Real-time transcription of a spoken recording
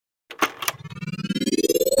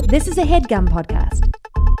This is a HeadGum podcast.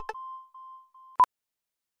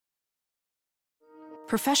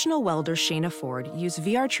 Professional welder Shayna Ford used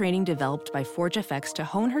VR training developed by ForgeFX to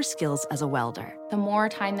hone her skills as a welder. The more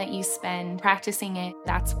time that you spend practicing it,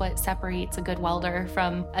 that's what separates a good welder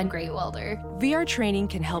from a great welder. VR training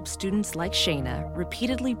can help students like Shayna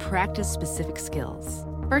repeatedly practice specific skills.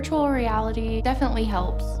 Virtual reality definitely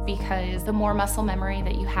helps because the more muscle memory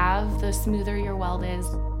that you have, the smoother your weld is.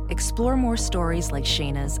 Explore more stories like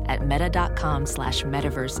Shayna's at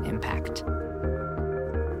meta.com/metaverseimpact.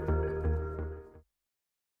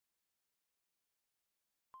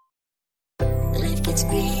 Life gets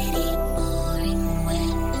pretty boring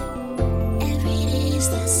when every day is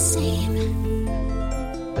the same.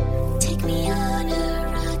 Take me on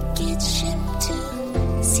a rocket ship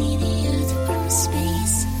to see the earth from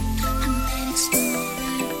space. I'm an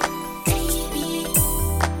explorer, baby.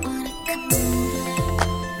 Wanna come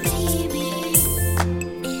over, baby.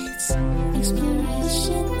 It's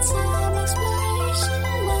exploration time, exploration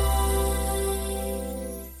life.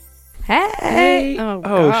 Hey! Oh,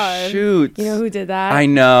 Oh, God. shoot. You know who did that? I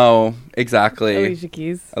know. Exactly. Alicia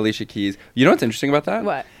Keys. Alicia Keys. You know what's interesting about that?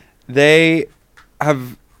 What? They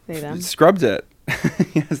have Say them. scrubbed it.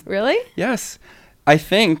 Yes. Really? Yes. I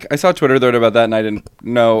think I saw a Twitter thread about that and I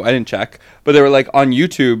didn't check. But they were like on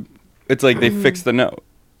YouTube, it's like they fixed the note.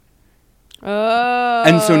 Oh.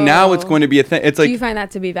 And so now it's going to be a thing. It's Do like you find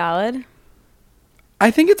that to be valid?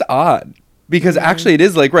 I think it's odd. Because actually it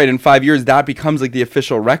is like, right, in 5 years that becomes like the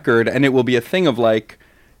official record and it will be a thing of like,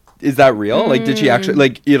 is that real? Like, did she actually,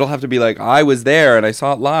 like, it'll have to be like, I was there and I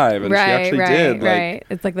saw it live and she actually did. Right.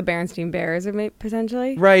 It's like the Berenstain Bears, or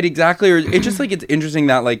potentially. Right, exactly. Or it's just like, it's interesting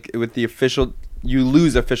that like with the official, you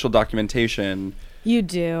lose official documentation. You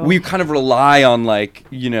do. We kind of rely on like,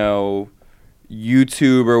 you know,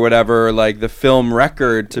 YouTube or whatever, like the film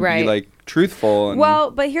record to be like truthful. And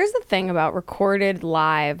well, but here's the thing about recorded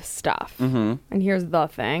live stuff. Mm-hmm. And here's the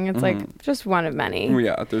thing. It's like just one of many.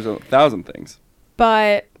 Yeah, there's 1,000 things.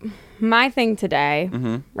 But my thing today,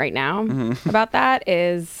 right now, about that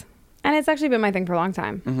is, and it's actually been my thing for a long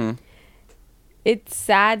time. It's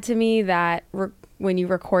sad to me that when you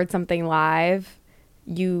record something live,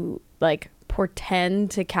 you like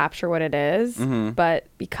pretend to capture what it is, but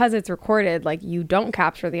because it's recorded, like you don't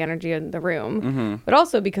capture the energy in the room. But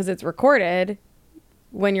also because it's recorded,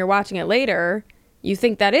 when you're watching it later, you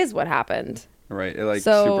think that is what happened. Right, it like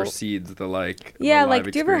So- supersedes the like. Yeah, the like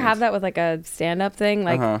live do you ever have experience. that with like a stand-up thing?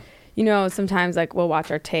 Like, you know, sometimes like we'll watch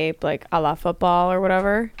our tape like a la football or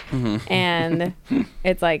whatever, and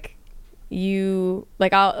it's like you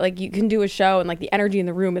can do a show and like the energy in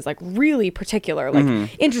the room is like really particular, like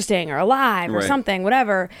interesting or alive or Right. something,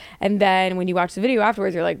 whatever. And then when you watch the video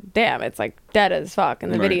afterwards, you're like, damn, it's like dead as fuck in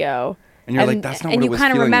the Right. video. And you're like, that's not and what it you was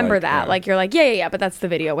kind of feeling remember like. that, Yeah. like you're like, yeah, but that's the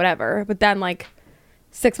video, whatever. But then like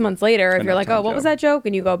 6 months later, if you're Enough like, oh, time, what yeah. was that joke?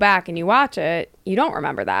 And you go back and you watch it, you don't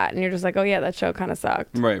remember that. And you're just like, oh, yeah, that show kind of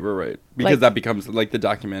sucked. Right. Because Like- that becomes like the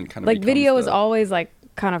document kind of Like becomes video is the- always like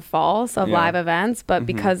kind of false of Yeah. live events, but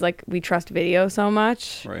because like we trust video so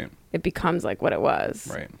much, Right. it becomes like what it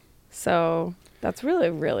was. Right. So that's really,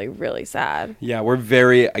 really, really sad. Yeah, we're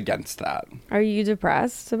very against that. Are you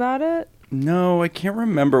depressed about it? No, I can't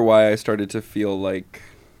remember why I started to feel like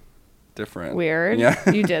different. Weird. Yeah.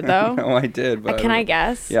 You did though? No, I did. But Can I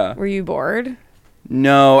guess? Yeah. Were you bored?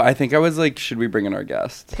 No, I think I was like, should we bring in our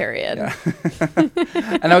guest? Period. Yeah.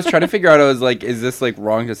 And I was trying to figure out, I was like, is this like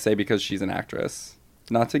wrong to say because she's an actress?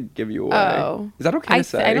 Not to give you away. Oh. Is that okay to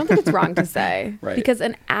say? I don't think it's wrong to say. Right. Because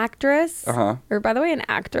an actress, or by the way, an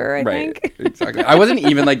actor, I Right. think. Exactly. I wasn't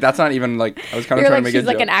even like, that's not even like, I was kind of You're trying like, to make she's a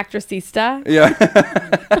like joke. an actressista. Yeah.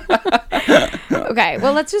 Okay,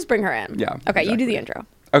 well, let's just bring her in. Yeah, Okay, you do the exactly. intro.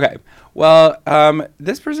 Okay. Well,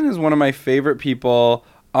 this person is one of my favorite people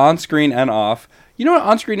on screen and off. You know what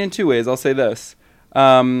on screen in two ways? I'll say this.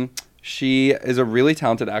 She is a really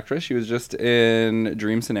talented actress. She was just in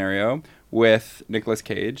Dream Scenario with Nicolas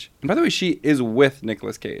Cage. And by the way, she is with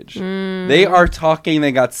Nicolas Cage. They are talking.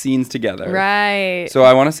 They got scenes together. Right. So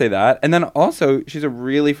I want to say that. And then also, she's a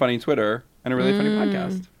really funny Twitter and a really funny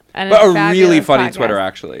podcast. And But a fabulous really funny podcast. Twitter,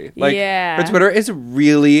 actually. Like, Yeah. her Twitter is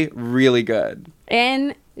really, really good.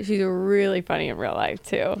 And she's really funny in real life,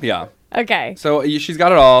 too. Yeah. Okay. So she's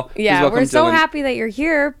got it all. Please Yeah, welcome we're so Dylan- happy that you're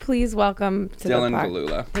here. Please welcome to Dylan the podcast.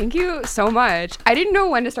 Gelula. Thank you so much. I didn't know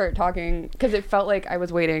when to start talking because it felt like I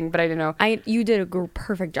was waiting, but I didn't know. You did a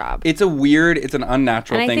perfect job. It's an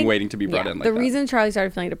unnatural And I thing think- waiting to be brought in like the that. reason Charlie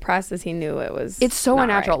started feeling depressed is he knew it was It's so not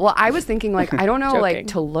unnatural. right. Well, I was thinking like I don't know Joking. like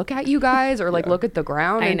to look at you guys or like look at the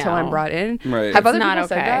ground I until know. I'm brought in. Right. Have It's other not people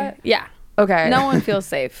okay. said that? Yeah. Okay. No one feels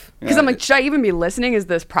safe. Because I'm like, should I even be listening? Is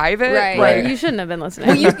this private? Right. Right. You shouldn't have been listening.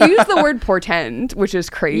 Well, you use the word portend, which is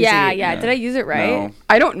crazy. yeah. Did I use it right? No.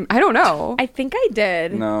 I don't know. I think I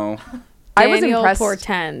did. No. I was Daniel impressed.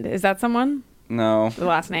 Portend. Is that someone? No. The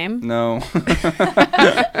last name? No.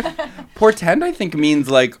 Portend, I think, means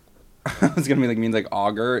like. I was gonna be like means like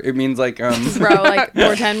augur. It means like Bro, like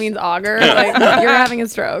portend means augur. Like you're having a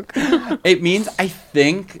stroke. It means I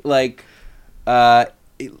think like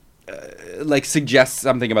like suggests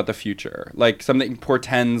something about the future. Like something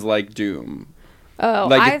portends like doom. Oh,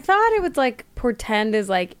 Like I thought it was like portend is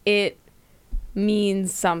like it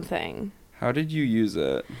means something. How did you use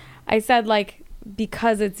it? I said like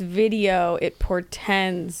because it's video, it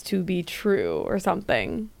portends to be true or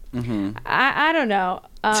something. Mm-hmm. I don't know.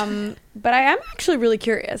 But I am actually really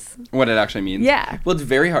curious. What it actually means? Yeah. Well, it's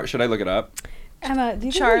very hard. Should I look it up? Emma, do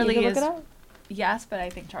you Charlie think you is- can look it up? Yes, but I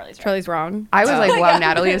think Charlie's right. Charlie's wrong. I was like, wow,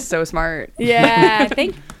 Natalie is so smart. Yeah,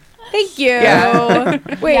 thank you. Yeah.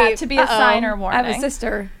 Wait, Yeah, to be a sign or I have a warning.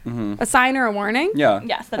 sister. Mm-hmm. A sign or a warning? Yeah.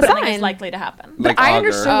 Yes, that But something fine. is likely to happen. Like I augur.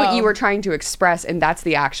 understood what you Oh. were trying to express, and that's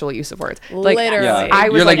the actual use of words. Like, Literally. Yeah. I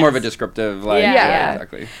was You're like like- more of a descriptive. Like, Yeah. Yeah.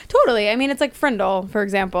 Exactly. Totally. I mean, it's like Frindle, for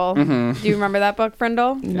example. Mm-hmm. Do you remember that book,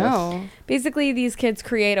 Frindle? No. Basically, these kids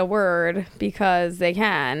create a word because they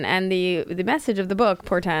can, and the message of the book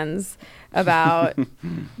portends about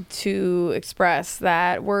to express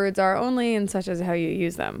that words are only and such as how you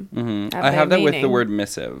use them. Mm-hmm. Have I they have that with the meaning? word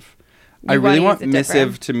missive. You I really wanna want use it missive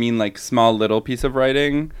different. to mean like small little piece of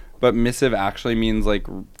writing, but missive actually means like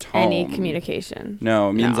tome. Any communication.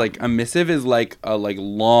 No, it means No. like a missive is like a like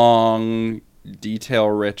long,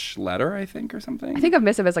 detail-rich letter, I think, or something. I think of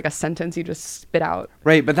missive as like a sentence you just spit out.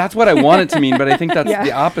 Right, but that's what I want it to mean. But I think that's Yeah.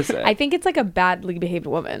 the opposite. I think it's like a badly behaved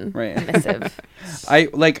woman. Right. A missive.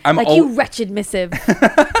 I'm Like you wretched missive.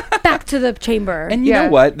 Back to the chamber. And you Yeah. know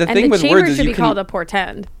what? The And thing the with chamber words is should you be can. called a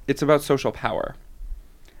portend. It's about social power.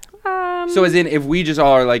 So as in, if we just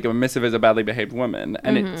all are like a missive is a badly behaved woman,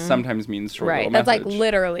 and it sometimes means short Right. little That's like message.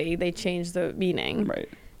 literally they changed the meaning. Right.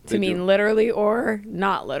 To They mean do. literally or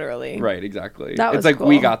not literally. Right, exactly. That It's was like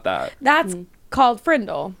we cool. got that. That's called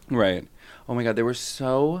Frindle. Right. Oh my god, they were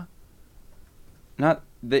so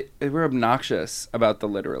they were obnoxious about the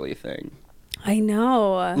literally thing. I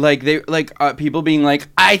know. Like they people being like,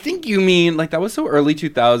 I think you mean like that was so early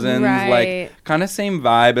 2000s, Right. like kind of same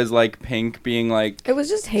vibe as like Pink being like It was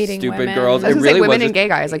just hating Stupid women. girls. I was It gonna say really women was and just- gay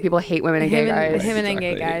guys. Like people hate women and gay Him and- guys. him and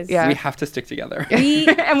gay guys. Yeah. We have to stick together. We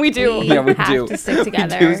And we do. We yeah, we have do. to stick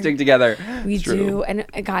together. We do stick together. We It's true. do. And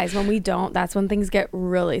guys, when we don't, that's when things get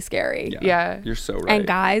really scary. Yeah. You're so right. And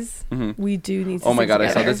guys, we do need to Oh my stick god, I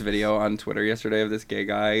saw together. this video on Twitter yesterday of this gay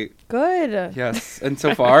guy. Good. Yes, and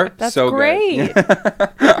so far, That's so great. good.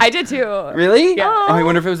 I did too. Really? Yeah. Oh, I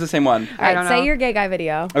wonder if it was the same one. All right, don't say know. your gay guy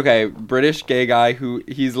video. Okay, British gay guy who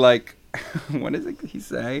he's like, what does he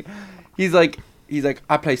say? He's like,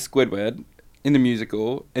 I play Squidward in the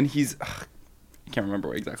musical, and he's, I can't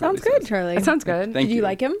remember exactly. Sounds what he good, says. Charlie. That sounds good. Thank Did you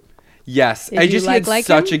like him? Yes, Did I you just like he had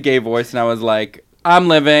such him? a gay voice, and I was like, I'm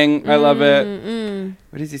living. I love it.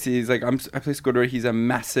 What does he say? He's like, I play Squidward. He's a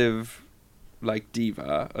massive, like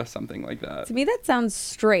diva or something like that. To me, that sounds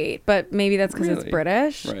straight, but maybe that's because it's Really?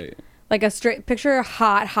 British. Right. Like a straight picture, a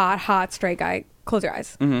hot straight guy. Close your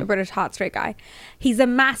eyes. Mm-hmm. A British hot straight guy. He's a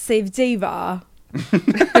massive diva.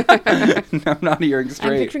 I'm not hearing I'm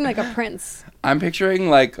straight. picturing like a prince. I'm picturing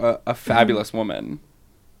like a fabulous woman.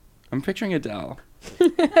 I'm picturing Adele.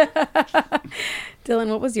 Dylan,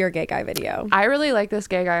 what was your gay guy video? I really like this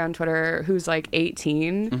gay guy on Twitter who's like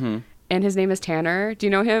 18. And his name is Tanner. Do you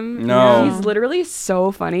know him? No. He's literally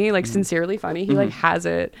so funny, like sincerely funny. He like has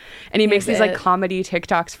it. And he makes these like it. comedy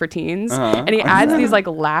TikToks for teens. Uh-huh. And he adds these like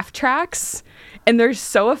laugh tracks. And they're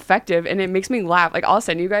so effective and it makes me laugh. Like I'll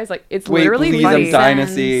send you guys, like it's Wait, literally please, funny. I'm dying to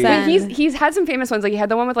see. But Send. he's had some famous ones. Like he had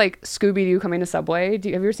the one with like Scooby-Doo coming to Subway. Have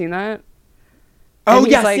you ever seen that? Oh And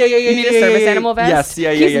he's yes, like, yeah. You need a service animal vest. Yes,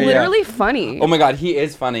 yeah. He's literally funny. Oh my god, he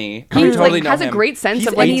is funny. He I like, totally know has a him. great sense He's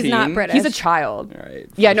of like And he's not 18? British. He's a child. All right.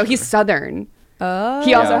 Yeah, no, he's Southern. Oh.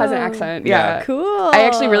 He also Yeah. has an accent. Yeah. Yeah. Cool. I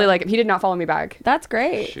actually really like him. He did not follow me back. That's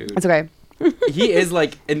great. Shoot. It's okay. He is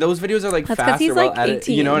like, and those videos are like That's 'cause fast he's, or well like, edited.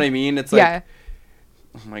 18. You know what I mean? It's like, Yeah.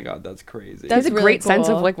 oh my god, that's crazy. That's He has a really great sense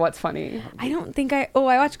cool. of like what's funny. I don't think I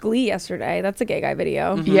watched Glee yesterday. That's a gay guy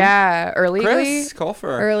video. Yeah. Early Chris Glee.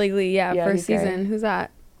 Colfer. Early Glee, yeah, Yeah, first he's gay. season. Who's that?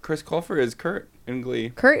 Chris Colfer is Kurt in Glee,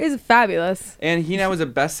 Kurt is fabulous. and he now is a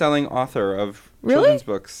best-selling author of Really? children's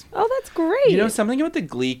books. Oh, that's great. You know, something about the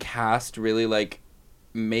Glee cast really like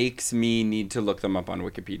makes me need to look them up on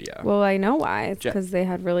Wikipedia. Well, I know why. It's Je- because they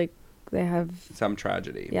had really they have some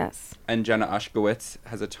tragedy. yes. And Jenna Ushkowitz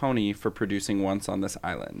has a Tony for producing Once on This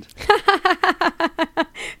Island.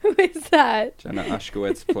 Who is that? Jenna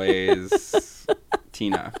Ushkowitz plays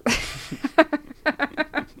Tina.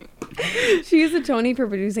 She used a Tony for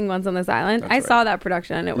producing Once on This Island. That's I right. saw that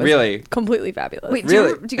production and it was Really? completely fabulous. Wait,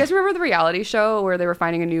 Really? do you guys remember the reality show where they were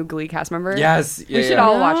finding a new Glee cast member? Yes. We should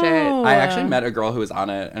all watch it. No. I actually met a girl who was on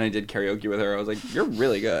it, and I did karaoke with her. I was like, "You're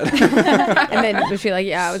really good." And then was she like,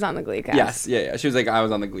 yeah, I was on the Glee cast. Yes. Yeah. She was like, "I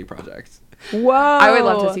was on the Glee project." Whoa. I would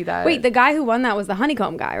love to see that. Wait, the guy who won that was the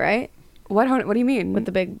honeycomb guy, right? What do you mean? With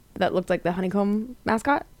the big, that looked like the honeycomb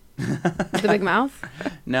mascot? With the big mouth?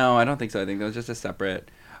 No, I don't think so. I think that was just a separate.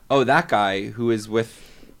 Oh, that guy who is with.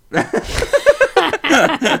 What?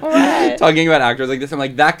 Talking about actors like this, I'm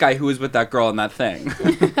like, that guy who was with that girl in that thing.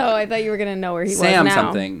 Oh, I thought you were going to know where he was Sam now.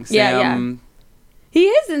 something. Yeah, Sam. He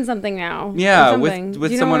is in something now. Yeah, Or with something. Do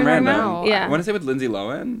with you know someone what I'm talking random. about? Yeah. I want to say with Lindsay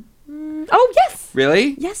Lohan. Oh, yes.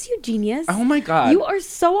 Really? Yes, you genius. Oh my god. You are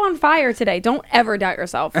so on fire today. Don't ever doubt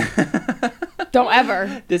yourself. Don't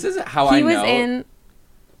ever. This is how I He was know. in.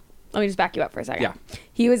 Let me just back you up for a second. Yeah.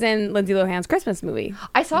 He was in Lindsay Lohan's Christmas movie.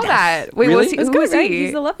 I saw that. Wait, Really? was he, It was who good, was right? he?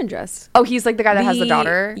 He's the love interest. Oh, he's like the guy that has the The-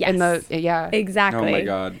 daughter. yes. In the yeah. Exactly. Oh my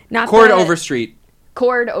god. Not Cord the- Overstreet.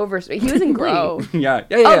 Cord over. He was in Glee. Bro. Yeah.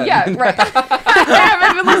 Oh yeah, right. I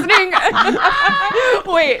haven't been listening.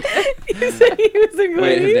 Wait. You said he was in Glee?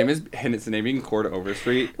 Wait, his name being Cord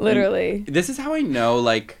Overstreet. Literally. This is how I know.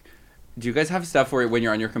 Like, do you guys have stuff where when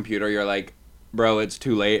you're on your computer, you're like, bro, it's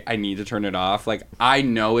too late. I need to turn it off. Like, I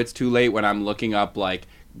know it's too late when I'm looking up like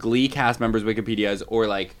Glee cast members Wikipedias or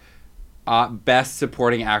like best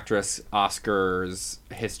supporting actress Oscars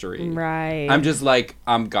history. Right. I'm just like,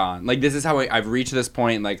 I'm gone. Like, this is how I've reached this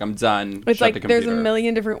point. Like, I'm done. It's Shut like the there's a computer.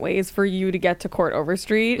 million different ways for you to get to Court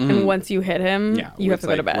Overstreet, and once you hit him, Yeah, you have it's to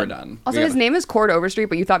go to like, bed. We're done. Also, We his gotta- name is Cord Overstreet,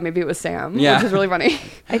 but you thought maybe it was Sam. Yeah. Which is really funny.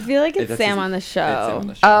 I feel like it's That's Sam his- on the it's Sam on show.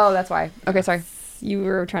 the show. Oh, that's why. Okay, sorry. You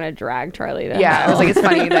were trying to drag Charlie to Yeah, I hell. was like, it's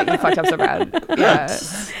funny that you fucked up so bad. Yeah.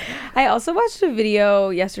 I also watched a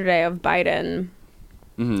video yesterday of Biden.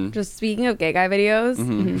 Mm-hmm. Just speaking of gay guy videos,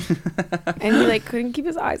 and he like couldn't keep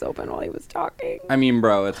his eyes open while he was talking. I mean,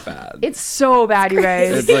 bro, it's bad. It's so bad, you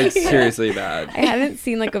guys. It's like seriously bad. I hadn't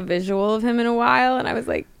seen like a visual of him in a while, and I was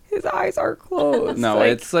like, his eyes are closed. No,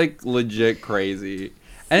 Like, it's like legit crazy.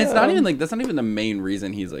 And it's not even like, that's not even the main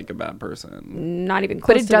reason he's like a bad person. not even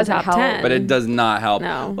close it to the doesn't top help. 10. But it does not help.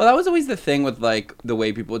 No. Well, that was always the thing with like the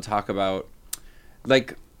way people would talk about,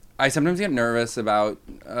 like, I sometimes get nervous about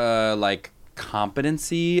like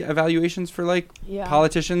competency evaluations for like Yeah.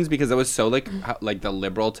 politicians, because that was so like like the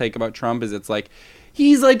liberal take about Trump is it's like,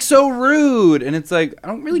 he's like so rude, and it's like, I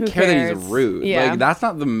don't really Who care that cares? he's rude. Yeah. Like, that's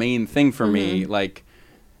not the main thing for me. Like,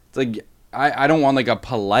 it's like, I don't want like a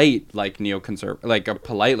polite like neoconservative, like a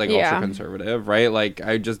polite like Yeah. ultra conservative, right? Like,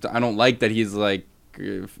 I don't like that he's like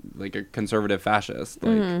a conservative fascist.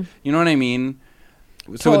 Like, you know what I mean?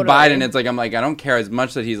 So with Totally. Biden, it's like, I'm like, I don't care as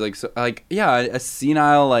much that he's like, so, like, yeah, a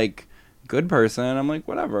senile like good person. I'm like,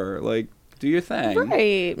 whatever, like, do your thing.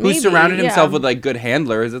 Right, Who maybe, surrounded himself yeah. with like good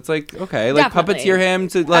handlers. It's like, okay, like Definitely. puppeteer him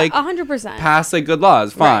to like 100%. pass like good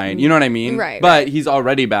laws. Fine. Right. You know what I mean? Right, But right. he's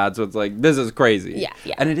already bad, so it's like, this is crazy. Yeah,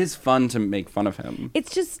 yeah. And it is fun to make fun of him.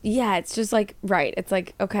 It's just, yeah, it's just like, right. It's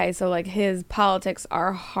like, okay, so like his politics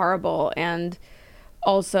are horrible, and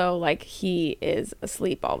also like he is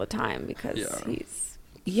asleep all the time because Yeah. he's.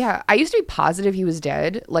 Yeah, I used to be positive he was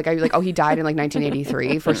dead. Like oh, he died in like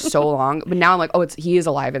 1983 for so long. But now I'm like, oh, he is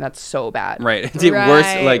alive, and that's so bad. Right. It's even worse.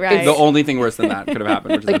 Right, Like, right. the only thing worse than that could have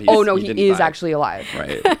happened. Which is Like, that oh no, he didn't is die. actually alive.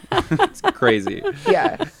 Right. It's crazy.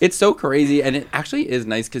 Yeah. It's so crazy, and it actually is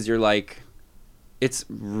nice because you're like, it's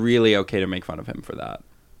really okay to make fun of him for that.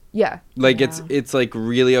 Yeah. Like, it's like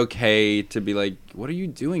really okay to be like, what are you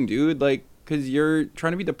doing, dude? Like, because you're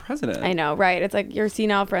trying to be the president. I know, right? It's like your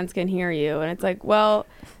senile friends can hear you, and it's like, well,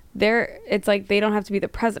 it's like they don't have to be the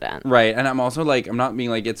president. Right. And I'm also like, I'm not being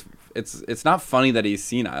like, it's not funny that he's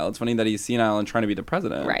senile. It's funny that he's senile and trying to be the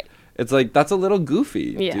president. Right. It's like, that's a little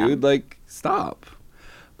goofy, Yeah. dude. Like, stop.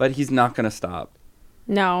 But he's not going to stop.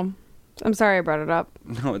 No, I'm sorry I brought it up.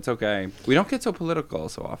 No, it's okay. We don't get so political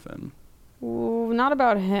so often. Ooh, not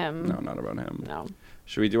about him. No, not about him. No.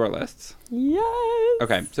 Should we do our lists? Yes.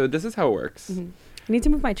 Okay, so this is how it works. I need to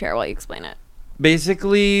move my chair while you explain it.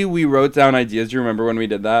 Basically, we wrote down ideas. Do you remember when we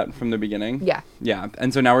did that from the beginning? Yeah. Yeah.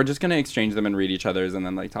 And so now we're just going to exchange them and read each other's and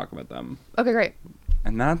then like talk about them. Okay, great.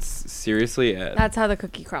 And that's seriously it. That's how the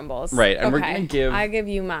cookie crumbles. Right, and we're Okay, gonna give- I give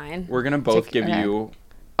you mine. We're going to both give okay. you,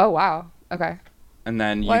 Oh wow. Okay. and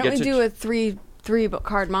then you Why get don't we to... do a three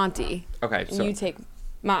card Monty? Okay, And so... you take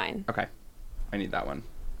mine. Okay. I need that one.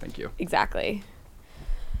 Thank you. Exactly.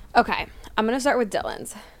 Okay, I'm gonna start with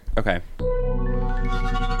Dylan's. Okay.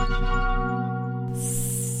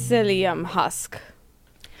 Psyllium husk.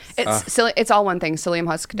 It's all one thing. Psyllium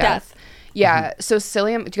husk death. Yeah. So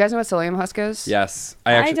psyllium. Do you guys know what psyllium husk is? Yes.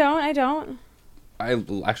 I don't. I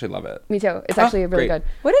actually love it. Me too. It's actually really good.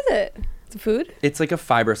 What is it? It's a food? It's like a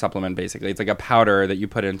fiber supplement, basically. It's like a powder that you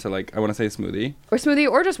put into, like, I want to say a smoothie. Or smoothie,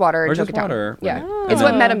 or just water. Or and just choke it down. water. Yeah. Right. And It's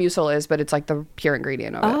what then- Metamucil is, but it's like the pure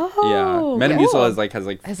ingredient of it. Oh. Yeah. Metamucil cool. has like It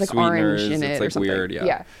has like sweeteners. orange in it It's or like something. weird. Yeah.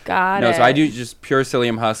 Yeah. Got it. No, so I do just pure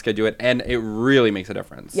psyllium husk. I do it, and it really makes a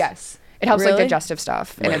difference. Yes. It helps like Really? digestive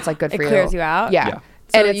stuff, and Right. it's like good It for you. clears you out? Yeah. Yeah.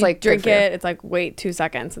 So and it's you like good drink for you. it. It's like wait 2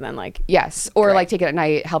 seconds and then like Yes, or Great. like take it at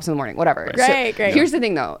night, helps in the morning, whatever. Right. Great, great. Here's the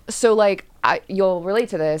thing though. So like you'll relate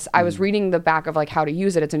to this. I Mm. was reading the back of like how to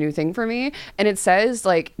use it. It's a new thing for me, and it says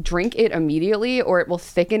like drink it immediately or it will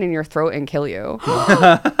thicken in your throat and kill you.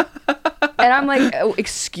 And I'm like, oh,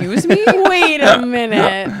 excuse me. wait a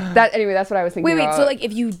minute. Anyway, that's what I was thinking. Wait. about. So like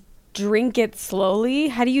if you drink it slowly,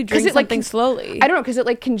 how do you drink it, like, something slowly? I don't know, because it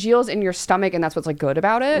like congeals in your stomach, and that's what's like good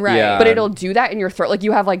about it. Right. Yeah. But it'll do that in your throat. Like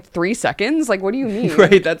you have like 3 seconds. Like what do you mean?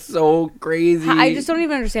 Right. That's so crazy. I just don't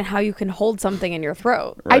even understand how you can hold something in your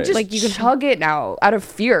throat. I Right. just Like, you can- chug it now out of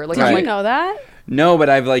fear. Like Did I'm you like, know that? No, but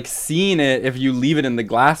I've like seen it. If you leave it in the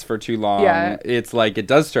glass for too long, Yeah. it's like it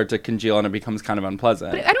does start to congeal and it becomes kind of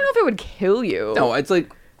unpleasant. I don't know if it would kill you. No, it's like,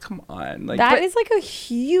 come on, like That is like a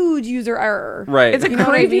huge user error. right. It's a You know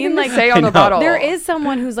what I crazy mean? thing Like, to say on I the know. bottle. There is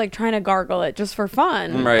someone who's like trying to gargle it just for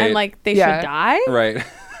fun, Right. and like they Yeah. should die. right.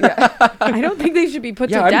 I don't think they should be put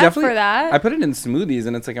Yeah, to I'm death definitely. for that. I put it in smoothies,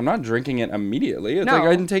 and it's like I'm not drinking it immediately. It's No.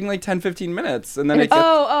 like I'm taking like 10, 15 minutes, and then it gets.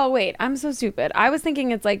 Oh, wait, I'm so stupid. I was thinking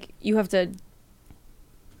it's like you have to.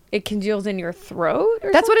 It congeals in your throat.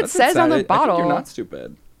 Or That's what it That's what says on I the think bottle. you're not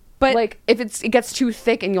stupid. But Like if it gets too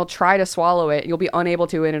thick and you'll try to swallow it, you'll be unable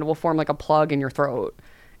to, and it will form like a plug in your throat.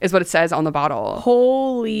 Is what it says on the bottle.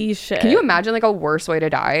 holy shit! Can you imagine like a worse way to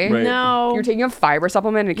die? Right. No, You're taking a fiber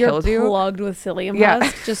supplement and it You're kills you. plugged with psyllium Yeah.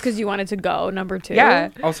 husk just because you wanted to go number 2. Yeah.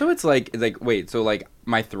 Also, it's like wait, so like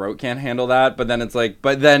my throat can't handle that, but then it's like,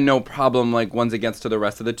 but then no problem. Like once it gets to the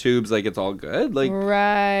rest of the tubes, like it's all good. Like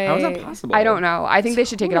Right. how is that possible? I don't know. I think they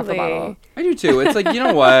should take it off the Totally. bottle. I do too. It's like, you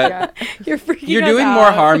know what? You're freaking. You're us doing out.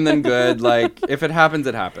 more harm than good. Like if it happens,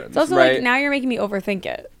 it happens. It's also right? like now you're making me overthink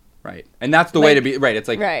it. Right. And that's the way to Like- be. Right. It's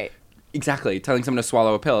like Right. exactly telling someone to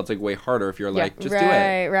swallow a pill. It's like way harder if you're like just do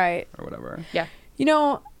right. it Right. or whatever. Yeah. You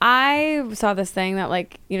know, I saw this thing that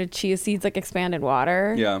like, you know, chia seeds like expand in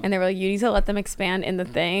water. Yeah. And they were like, you need to let them expand in the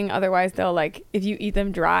thing. Otherwise they'll like, if you eat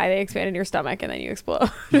them dry, they expand in your stomach and then you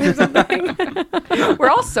explode or something.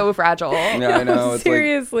 We're all so fragile. Yeah, I know. It's like,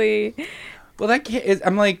 Seriously. well, that can't,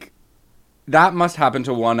 I'm like, that must happen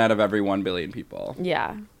to 1 out of every 1 billion people.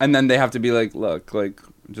 Yeah. And then they have to be like, look, like,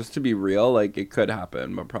 just to be real, like, it could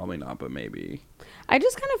happen, but probably not, but maybe. I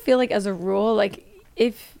just kind of feel like as a rule, like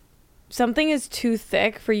if something is too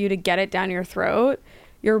thick for you to get it down your throat,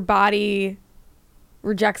 your body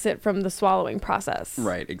rejects it from the swallowing process.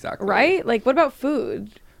 Right, exactly. Right? Like what about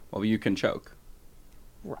food? Well, you can choke.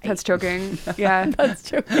 Right. That's choking. Yeah. That's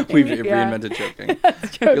choking. We've Yeah. reinvented choking.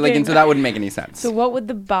 That's You're like, choking. and so that wouldn't make any sense. So what would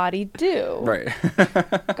the body do? Right.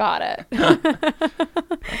 Got it.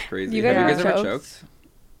 That's crazy. You guys Have you ever guys ever choked? choked?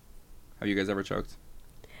 Have you guys ever choked?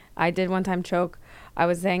 I did one time choke. I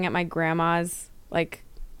was staying at my grandma's like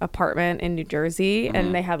apartment in New Jersey,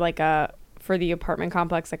 and they had like for the apartment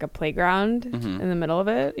complex like a playground in the middle of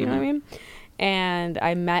it. You know what I mean? And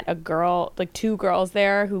I met a girl, like 2 girls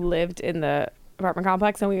there who lived in the apartment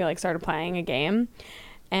complex, and we like started playing a game.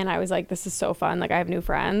 And I was like, this is so fun. Like I have new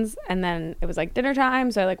friends. And then it was like dinner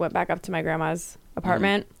time, so I like went back up to my grandma's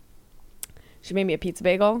apartment. She made me a pizza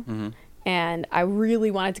bagel. And I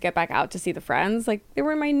really wanted to get back out to see the friends. Like, they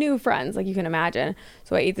were my new friends, like you can imagine.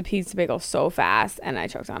 So I ate the pizza bagel so fast, and I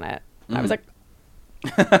choked on it. I was like,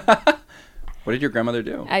 What did your grandmother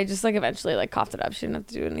do? I just, like, eventually, like, coughed it up. She didn't have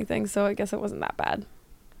to do anything, so I guess it wasn't that bad.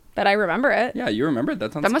 But I remember it. Yeah, you remembered.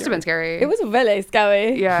 That sounds That must have been scary. It was really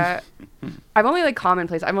scary. Yeah. I've only like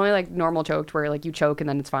commonplace. I've only like normal choked where like you choke and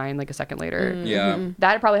then it's fine like a second later. Yeah.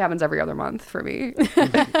 That probably happens every other month for me.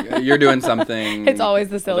 You're doing something. It's always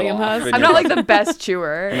the a little psyllium off husk. in I'm your- not like the best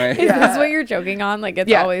chewer. Right. Is Yeah. this what you're joking on? Like, it's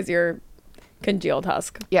Yeah. always your congealed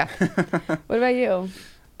husk. Yeah. What about you?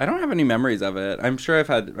 I don't have any memories of it. I'm sure I've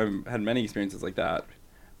had many experiences like that,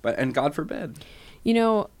 and God forbid. You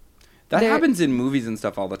know, That There- happens in movies and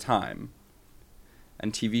stuff all the time,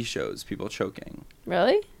 and TV shows. People choking.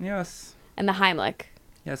 really? Yes. And the Heimlich.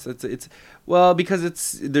 Yes, it's well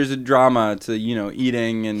because there's a drama to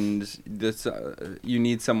eating and this you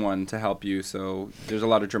need someone to help you, so there's a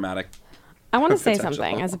lot of dramatic I want to say Potential.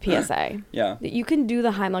 something as a PSA. Yeah. That you can do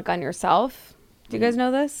the Heimlich on yourself. Do you guys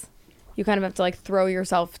know this? You kind of have to like throw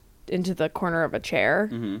yourself into the corner of a chair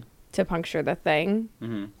to puncture the thing,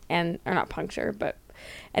 and or not puncture,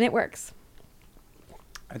 and it works.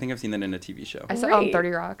 I think I've seen that in a TV show. I saw it on 30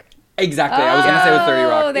 Rock. Exactly. I was gonna say with 30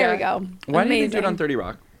 Rock. Oh, there Yeah. we go. Why did they do it Amazing. on 30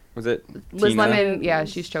 Rock? Was it Liz Tina? Lemon, yeah,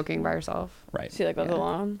 she's choking by herself. Right. She like lives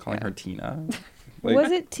alone. Calling her Tina.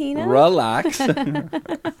 Was it Tina? Relax.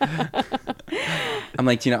 I'm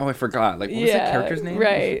like, Tina, oh, I forgot. Like, what was the character's name?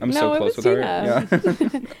 Right. I'm No, so it close was with Tina.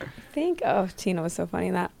 her. Yeah. Tina was so funny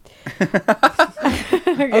in that.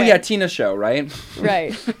 Oh, yeah, Tina show, right?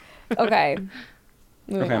 Right. Okay.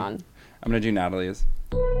 Moving Okay. on. I'm going to do Natalie's.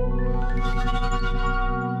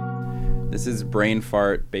 This is brain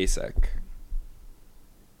fart basic.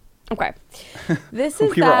 Okay. This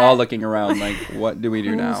is We were all looking around like, what do we do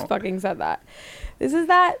Who's now? fucking said that? This is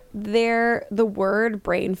that the word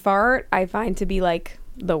brain fart I find to be like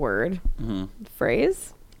the word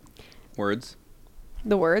phrase. Words.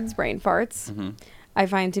 The words brain farts Mm-hmm. I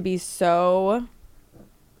find to be so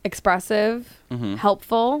expressive, Mm-hmm.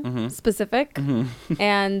 helpful, specific,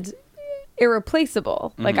 and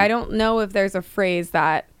irreplaceable. Like I don't know if there's a phrase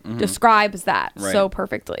that describes that Right. so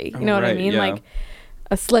perfectly. You Oh, know what I right, mean? yeah. Like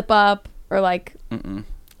a slip up or like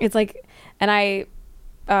it's like, and I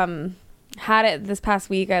had it this past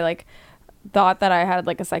week. I like thought that I had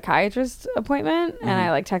like a psychiatrist appointment and I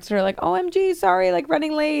like texted her like, OMG, sorry, like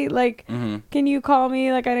running late, like can you call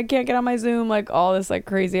me, like I can't get on my Zoom, like all this like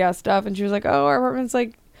crazy ass stuff. And she was like, oh, our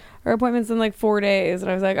appointment's in like 4 days. And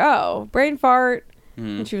I was like, oh, brain fart.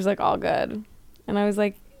 And she was like, all good. And I was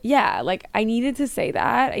like, yeah, like I needed to say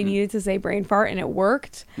that. I needed to say brain fart and it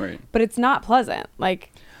worked. Right. But it's not pleasant.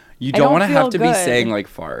 Like You I don't don't want to feel have to be good. saying like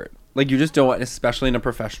fart. Like you just don't want, especially in a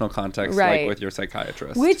professional context, Right. like with your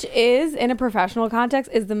psychiatrist. which is in a professional context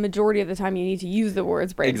is the majority of the time you need to use the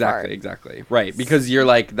words brain fart. Exactly. Right. Because you're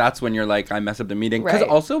like, that's when you're like, I mess up the meeting. Because Right.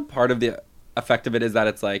 also part of the effect of it is that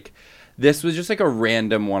it's like, this was just like a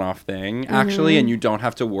random one-off thing, actually, and you don't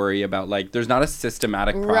have to worry about like, there's not a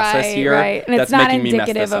systematic process here Right. And that's it's not making me mess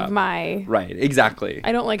indicative this of up. my Right. Exactly.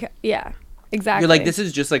 I don't like yeah. Exactly. You're like, this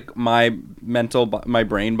is just like my my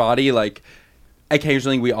brain body. Like,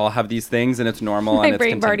 occasionally we all have these things, and it's normal. my and it's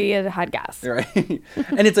brain body had gas. Right.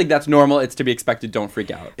 And it's like, that's normal. It's to be expected. Don't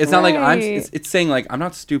freak out. It's not like Right. it's saying like, I'm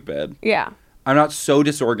not stupid. Yeah. I'm not so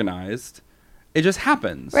disorganized. It just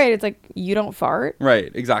happens. Right. It's like you don't fart.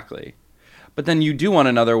 Right. Exactly. But then you do want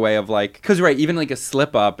another way of like, because right, even like a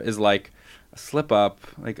slip up is like a slip up,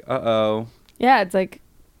 like Yeah, it's like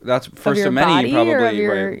that's of first your of many body probably. or of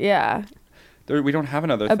your, right. yeah. We don't have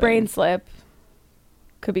another A thing. brain slip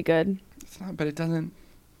could be good. It's not, but it doesn't.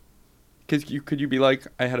 Because could you be like,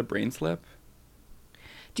 I had a brain slip?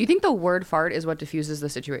 Do you think the word fart is what diffuses the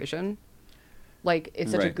situation? Like, it's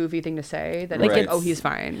such a Right. goofy thing to say that Like it's like, it's- oh, he's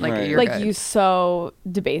fine. Like, Right. you're like good. you so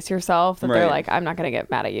debase yourself that they're Right. like, I'm not gonna get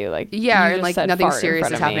mad at you. Like Yeah, you and, just like, said nothing fart in serious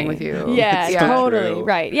front is of happening me. with you. Yeah, It's not totally. true.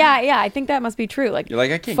 Right. Yeah, I think that must be true. Like You're like,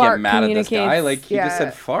 I can't fart get mad at this guy. communicates- Like, he just Yeah.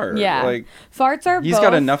 said fart. Yeah. Like, farts are he's both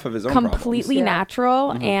got enough of his own completely Yeah.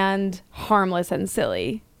 natural Mm-hmm. and harmless and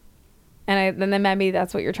silly. And then maybe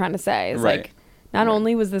that's what you're trying to say. Is Right. like not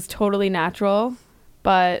only was this totally natural,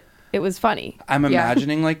 but it was funny. I'm Yeah.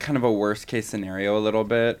 imagining like kind of a worst case scenario a little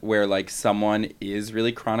bit where like someone is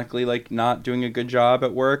really chronically like not doing a good job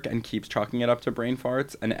at work and keeps chalking it up to brain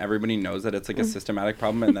farts, and everybody knows that it's like a systematic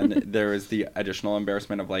problem, and then there is the additional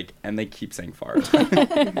embarrassment of like, and they keep saying fart.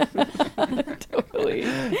 Totally.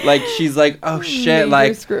 Like she's like, oh shit, Major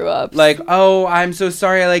like screw ups. like, oh, I'm so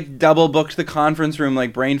sorry, I like double booked the conference room,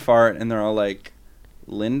 like brain fart, and they're all like,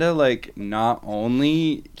 Linda like not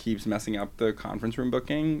only keeps messing up the conference room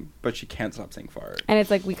booking, but she can't stop saying fart. And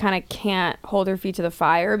it's like we kind of can't hold her feet to the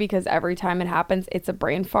fire because every time it happens, it's a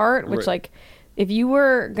brain fart. Which Right. like, if you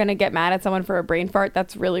were gonna get mad at someone for a brain fart,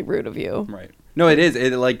 that's really rude of you. Right. No, it is.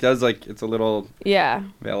 It like does like, it's a little Yeah.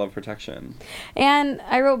 veil of protection. And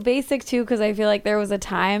I wrote basic too because I feel like there was a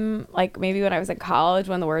time, like maybe when I was in college,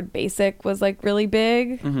 when the word basic was like really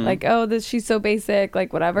big. Like, oh, she's so basic,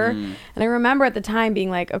 like whatever. And I remember at the time being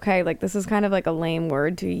like, okay, like this is kind of like a lame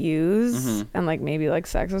word to use and like maybe like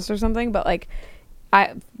sexist or something. But like,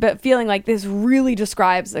 but feeling like this really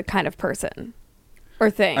describes a kind of person or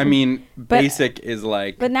thing. I mean, basic is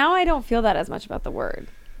like But now I don't feel that as much about the word.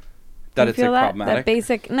 that You it's like feel that problematic.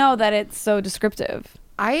 basic, no, that it's so descriptive.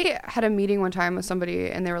 I had a meeting one time with somebody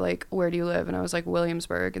and they were like, where do you live? And I was like,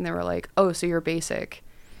 Williamsburg. And they were like, oh, so you're basic.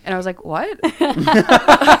 And I was like, what? Like,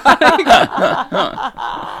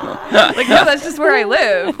 no, that's just where I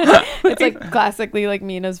live. It's like classically like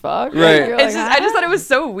mean as fuck. Right. You're It's like, just, I just thought it was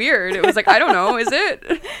so weird. It was like, I don't know, is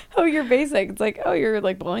it? oh, you're basic. It's like, oh, you're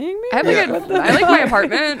like bullying me. I have like I like my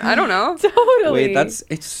apartment. I don't know. Totally. Wait,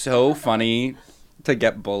 it's so funny to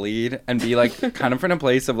get bullied and be like kind of in a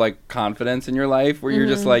place of like confidence in your life where you're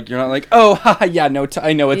just like, you're not like, oh, haha, yeah, no,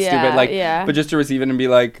 I know it's stupid. Like, but just to receive it and be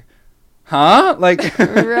like, huh? Like,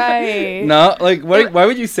 right. no, like, why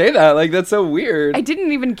would you say that? Like, that's so weird. I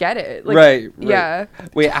didn't even get it. Like, right. Yeah.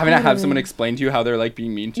 Wait, having to have someone explain to you how they're like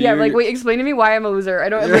being mean to you. Yeah, like, wait, explain to me why I'm a loser. I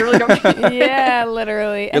literally don't. Yeah,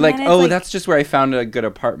 literally. You're like, oh, that's just where I found a good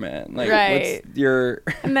apartment. Like, right. what's your...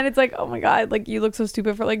 And then it's like, oh my God, like, you look so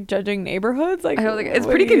stupid for, like, judging neighborhoods. Like, I know, like, it's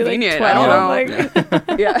what pretty are you, convenient. Like, 12? I don't know.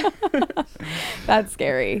 Like, Yeah. that's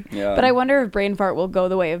scary. Yeah. But I wonder if brain fart will go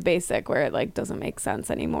the way of basic, where it, like, doesn't make sense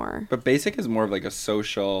anymore. But basic is more of, like, a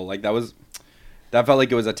social... Like, that felt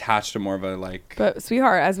like it was attached to more of a, like... But,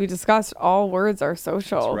 sweetheart, as we discussed, all words are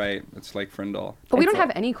social. That's right. It's like Frindle. But we don't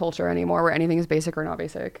have any culture anymore where anything is basic or not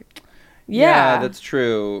basic. Yeah. That's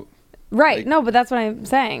true. Right. Like- No, but that's what I'm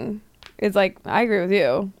saying. It's like, I agree with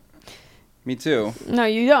you. Me too. No,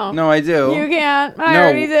 you don't. No, I do. You can't. I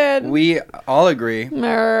already did. We all agree.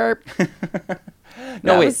 Merp.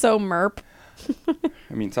 No, that wait. was so merp.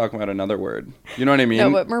 I mean, talking about another word. You know what I mean? No,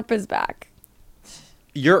 but merp is back.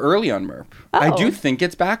 You're early on MERP. I do Oh. think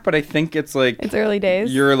it's back, but I think it's like... It's early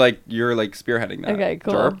days. You're like spearheading that. Okay,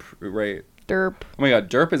 cool. Derp, right. Derp. Oh my God,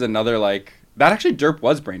 derp is another like... That actually, derp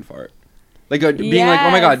was brain fart. Like being like,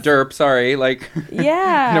 oh my God, Yes. derp, sorry. Like,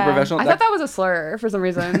 Yeah. in a professional... I thought that was a slur for some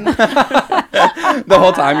reason. The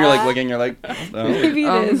whole time you're like looking, you're like... Oh. Maybe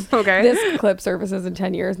it is. Okay. This clip surfaces in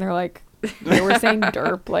 10 years and they're like, they were saying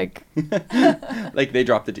derp. Like, Like they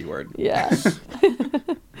dropped the D word. yeah.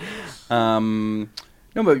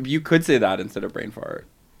 No, but you could say that instead of brain fart.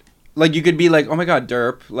 Like you could be like, oh my God,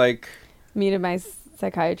 derp. Like, Me to my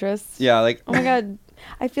psychiatrist. yeah, like... Oh my God.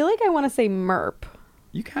 I feel like I want to say merp.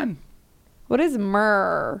 You can. What is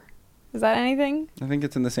myrrh? Is that anything? I think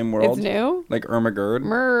it's in the same world. It's new? Like Irma Gerd.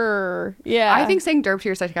 Myrrh. Yeah. I think saying derp to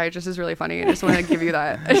your psychiatrist is really funny. I just want to give you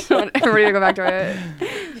that. I just want everybody to go back to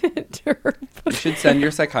it. derp. You should send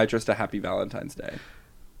your psychiatrist a happy Valentine's Day.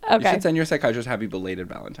 You Okay. should send your psychiatrist happy belated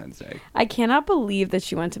Valentine's Day. I cannot believe that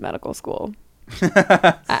she went to medical school.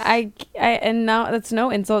 I and now that's no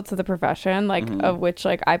insult to the profession, like of which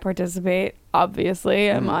like I participate. Obviously,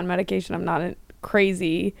 I'm on medication. I'm not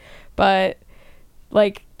crazy, but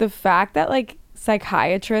like the fact that like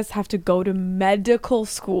psychiatrists have to go to medical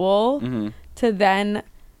school to then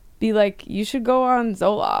be like, you should go on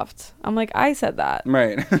Zoloft. I'm like, I said that.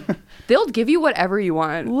 Right. They'll give you whatever you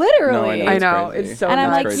want. Literally. No, I know. crazy. It's so And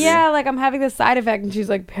I'm nuts. like, crazy. yeah, like I'm having this side effect. And she's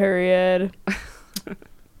like, period.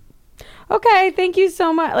 Okay, thank you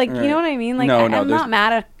so much. Like, you know what I mean? Like, No, I'm there's- not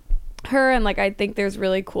mad at her. And like, I think there's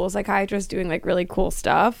really cool psychiatrists doing like really cool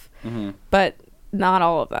stuff, but not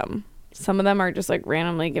all of them. Some of them are just like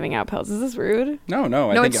randomly giving out pills. Is this rude? No, I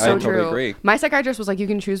No, think it's I so totally true. agree. My psychiatrist was like, you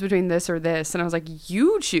can choose between this or this. And I was like,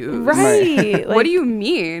 you choose. Right. What do you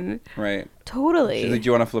mean? Right. Totally. She's like, do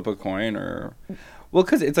you want to flip a coin or... Well,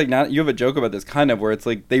 because it's like not... You have a joke about this kind of where it's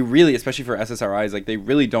like they really, especially for SSRIs, like they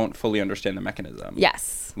really don't fully understand the mechanism.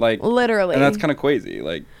 Yes. Like... Literally. And that's kind of crazy.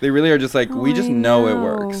 Like they really are just like, we just know it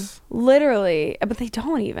works. Literally. But they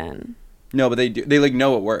don't even. No, but they do. They like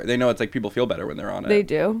know it works. They know it's like people feel better when they're on it. They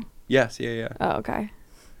do? Yes, yeah. Oh, okay.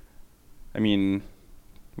 I mean,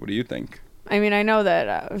 what do you think? I mean, I know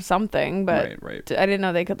that something, but Right. I didn't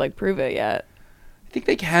know they could like prove it yet. I think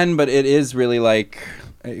they can, but it is really like,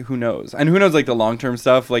 who knows? And who knows, like the long-term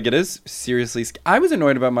stuff, like it is seriously, I was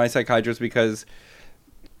annoyed about my psychiatrist because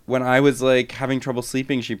when I was like having trouble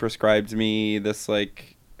sleeping, she prescribed me this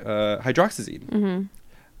like hydroxyzine.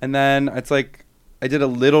 And then it's like, I did a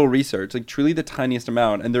little research, like truly the tiniest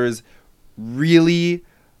amount. And there is really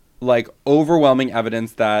like overwhelming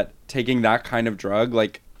evidence that taking that kind of drug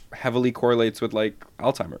like heavily correlates with like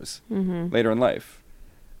Alzheimer's later in life.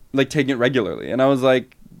 Like taking it regularly. And I was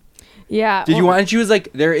like, Yeah. did you want? And she was like,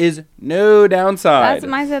 there is no downside.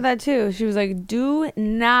 I said that too. She was like, do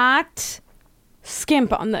not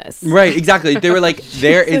skimp on this. Right, exactly. They were like,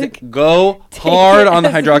 there is, like, go take hard it on the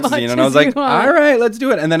as hydroxyzine. much And I was as you like, want. all right, let's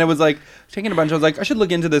do it. And then it was like, taking a bunch. I was like, I should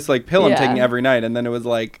look into this like pill I'm Yeah. taking every night. And then it was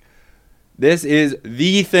like, this is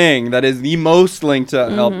the thing that is the most linked to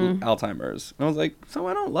Alzheimer's. And I was like, so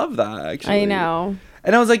I don't love that, actually. I know.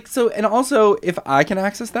 And I was like, so, and also, if I can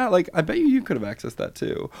access that, like, I bet you could have accessed that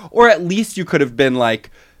too. Or at least you could have been like,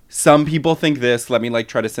 some people think this. Let me like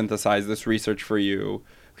try to synthesize this research for you.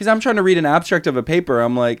 Because I'm trying to read an abstract of a paper.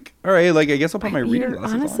 I'm like, all right, like I guess I'll put my reading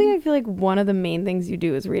glasses honestly, on. I feel like one of the main things you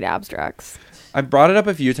do is read abstracts. I've brought it up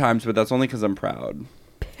a few times, but that's only because I'm proud.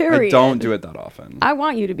 Period. I don't do it that often. I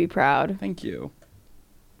want you to be proud. Thank you.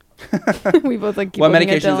 We both like keep What looking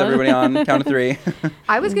at medications Dylan. everybody on? Count of 3.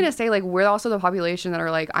 I was gonna say like we're also the population that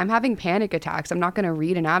are like I'm having panic attacks. I'm not gonna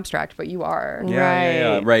read an abstract, but you are.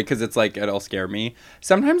 Yeah. Right, because it's like it'll scare me.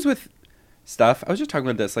 Sometimes with stuff, I was just talking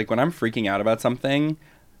about this. Like when I'm freaking out about something,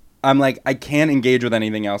 I'm like I can't engage with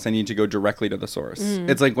anything else. I need to go directly to the source.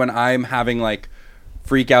 It's like when I'm having like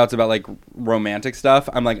freakouts about like romantic stuff,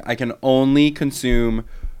 I'm like I can only consume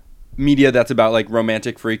media that's about like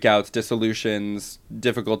romantic freakouts, dissolutions,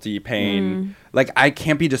 difficulty, pain. Like I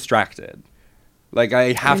can't be distracted. Like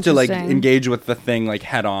I have to like engage with the thing like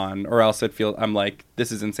head on, or else I'm like,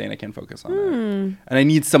 this is insane. I can't focus on it, and I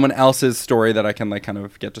need someone else's story that I can like kind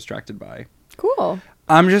of get distracted by. Cool.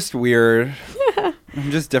 I'm just weird. I'm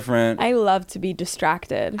just different. I love to be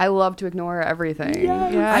distracted. I love to ignore everything.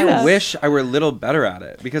 Yeah. I wish I were a little better at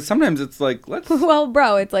it, because sometimes it's like Well,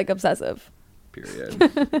 bro, it's like obsessive.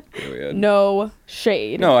 Period. No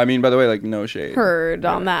shade. No, I mean, by the way, like no shade. Heard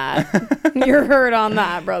on that. You're heard on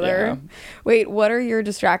that, brother. Yeah. Wait, what are your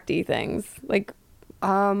distracty things? Like,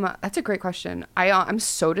 That's a great question. I'm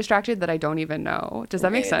so distracted that I don't even know. Does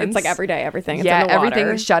that make sense? it's like every day, everything. It's Yeah, in the water.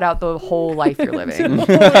 everything. Shut out the whole life you're living, and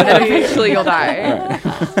then eventually you'll die.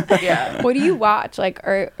 Yeah. What do you watch? Like,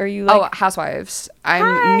 are you like? Oh, Housewives.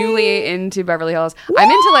 I'm newly into Beverly Hills. I'm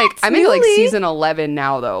into like Newly? season 11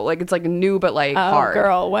 now though. Like it's like new but like hard.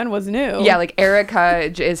 Girl, when was new? Yeah, like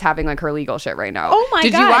Erica is having like her legal shit right now. Oh my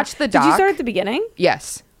god. Did you watch the doc? Did you start at the beginning?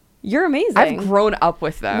 Yes. You're amazing. I've grown up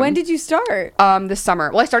with them. When did you start? This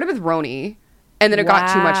summer. Well, I started with Roni, and then it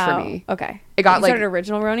got too much for Wow. me. Okay. It got you like started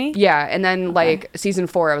original Roni? yeah, and then like season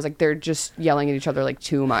 4, I was like they're just yelling at each other like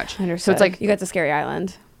too much. Understood. So it's like you got to Scary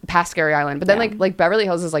Island. past Scary Island, but then Yeah. like Beverly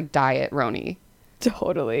Hills is like diet Roni.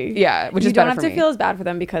 Totally. Yeah, which you is don't better have for to me. feel as bad for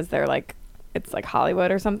them because they're like, it's like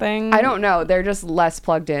Hollywood or something. I don't know. They're just less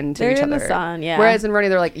plugged into They're each in other. the sun, yeah. Whereas in Roni,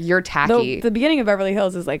 they're like you're tacky. The beginning of Beverly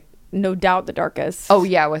Hills is like no doubt the darkest. Oh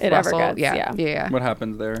yeah, with it Russell. ever gets. Yeah. What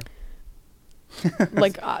happens there?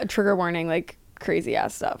 Like trigger warning, like crazy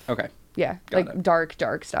ass stuff. Okay. Yeah, Got like it.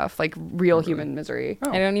 dark stuff, like real human misery.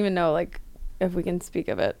 I don't even know like if we can speak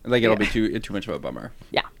of it. Like it'll be too much of a bummer.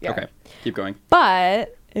 Yeah. Yeah. Okay. Keep going.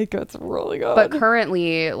 But it gets really good. But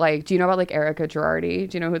currently, like, do you know about like Erica Girardi?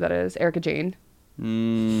 Do you know who that is? Erica Jane.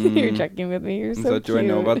 You're checking with me. You're so So do I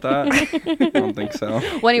know cute. about that? I don't think so.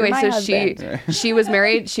 Well, anyway, my so husband. she was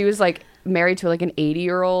married. She was like married to like an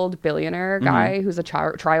 80-year-old billionaire guy who's a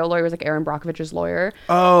trial lawyer. Was like Aaron Brockovich's lawyer.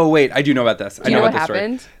 Oh wait, I do know about this. I you know about what this story.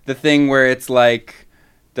 happened? The thing where it's like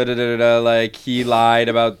like he lied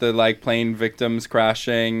about the like plane victims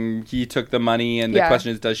crashing. He took the money, and the Yeah.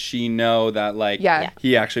 question is, does she know that like Yeah.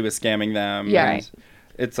 he actually was scamming them? Yeah. and Right.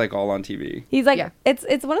 It's like all on TV. He's like, Yeah. it's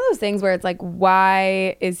one of those things where it's like,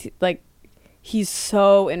 why is like he's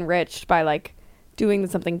so enriched by like doing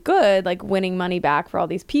something good, like winning money back for all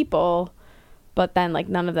these people, but then like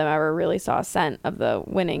none of them ever really saw a cent of the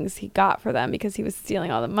winnings he got for them because he was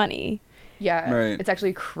stealing all the money. Yeah, Right. it's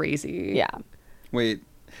actually crazy. Yeah. Wait,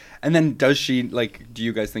 and then does she like? Do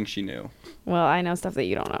you guys think she knew? Well, I know stuff that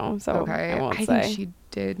you don't know, so Okay. I won't say. think she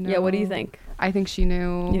did know. Yeah, what do you think? I think she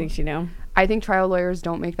knew. You think she knew? I think trial lawyers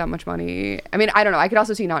don't make that much money. I mean, I don't know. I could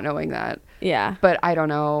also see not knowing that, Yeah. but I don't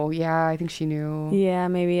know. Yeah, I think she knew. Yeah,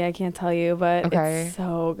 maybe I can't tell you, but Okay. it's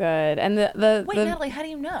so good. And the Wait, Natalie, how do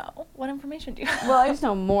you know? What information do you have? well, I just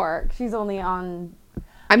know more. She's only on.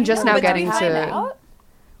 I'm just No, now but did getting you find to. out? 'Cause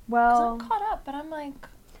Well, I'm caught up, but I'm like,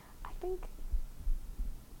 I think.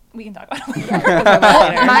 we can talk about it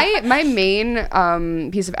later. my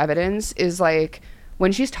main piece of evidence is like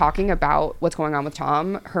when she's talking about what's going on with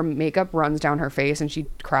Tom, her makeup runs down her face and she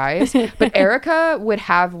cries. But Erica would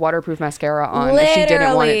have waterproof mascara on if she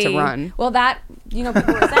didn't want it to run. Well, people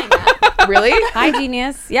were saying that. Really? Hi,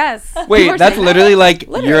 genius. Yes. Wait, People were that's saying literally like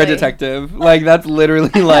you're a Literally. detective. Like that's literally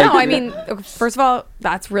like. No, I mean, first of all,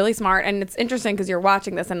 that's really smart, and it's interesting because you're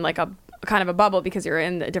watching this in like a kind of a bubble because you're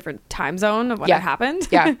in a different time zone of when Yeah. it happened.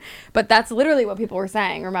 Yeah. But that's literally what people were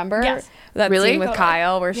saying. Remember? Yes. That Really? scene with Totally.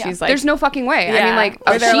 Kyle where Yeah. she's like, There's no fucking way. I Yeah. mean, like,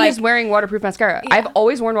 Or they're she's like- wearing waterproof mascara. Yeah. I've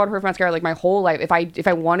always worn waterproof mascara like my whole life. If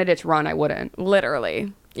I wanted it to run, I wouldn't.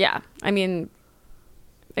 literally. Yeah. I mean,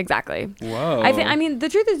 exactly. Whoa. I mean, the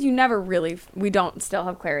truth is, you never really. We don't still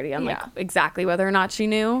have clarity on like Yeah. exactly whether or not she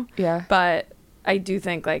knew. Yeah. But I do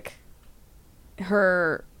think like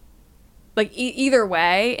like either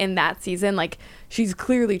way in that season, like she's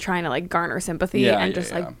clearly trying to like garner sympathy and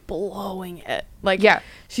just like blowing it. Like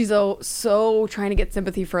she's so trying to get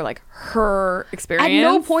sympathy for like her experience. At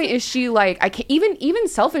no point is she like, I can't even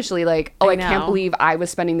selfishly like, I can't believe I was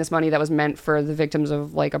spending this money that was meant for the victims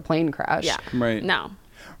of like a plane crash. Yeah. Right. No.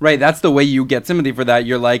 Right, that's the way you get sympathy for that.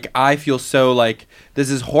 You're like, I feel so like this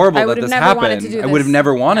is horrible that this happened. I would have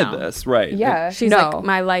never wanted this. Right. Yeah. She's like,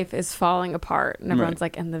 my life is falling apart, and everyone's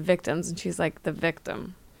like, and the victims, and she's like, the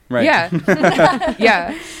victim. Right. Yeah.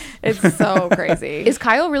 Yeah. It's so crazy. Is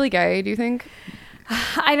Kyle really gay, do you think?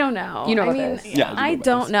 I don't know. You know about this? Yeah, I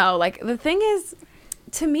don't know. Like, the thing is,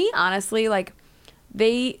 to me, honestly, like,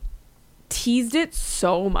 they teased it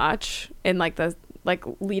so much in like the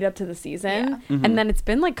lead up to the season, and then it's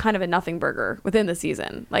been like kind of a nothing burger within the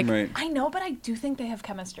season. Like, I know, but I do think they have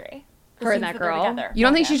chemistry. Her and that girl. You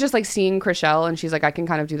don't think she's just like seeing Chriselle and she's like, I can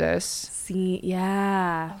kind of do this? See,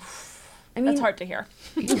 yeah. I mean, that's hard to hear.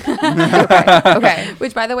 Okay.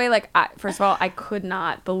 Which, by the way, like, first of all, I could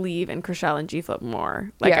not believe in Chriselle and G-Flip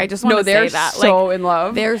more. Like, I just want to say that. So like, in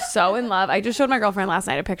love. They're so in love. I just showed my girlfriend last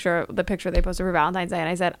night the picture they posted for Valentine's Day, and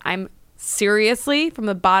I said, I'm seriously, from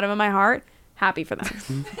the bottom of my heart, happy for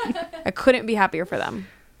them. I couldn't be happier for them.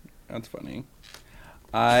 That's funny.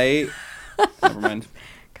 Never mind.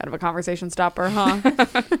 Kind of a conversation stopper, huh?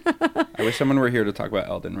 I wish someone were here to talk about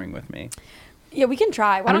Elden Ring with me. Yeah, we can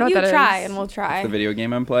try. Why don't you try and we'll try. It's the video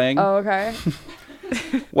game I'm playing. Oh, okay.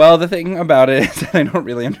 Well, the thing about it is I don't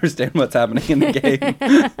really understand what's happening in the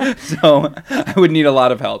game. So I would need a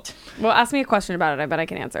lot of help. Well, ask me a question about it. I bet I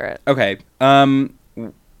can answer it. Okay.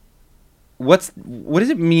 What does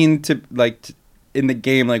it mean to like in the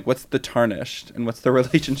game? Like, what's the tarnished and what's the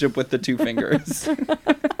relationship with the two fingers?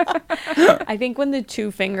 I think when the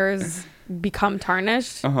two fingers become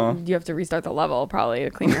tarnished, you have to restart the level probably to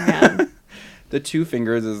clean your hand. The two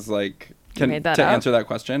fingers is like answer that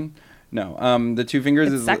question. No, the two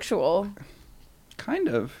fingers is sexual. Kind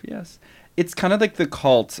of, yes. It's kind of like the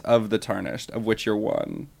cult of the tarnished, of which you're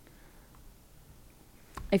one.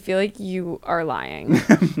 I feel like you are lying.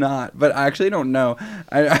 I'm not, but I actually don't know.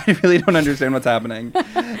 I really don't understand what's happening.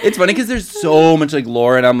 It's funny because there's so much like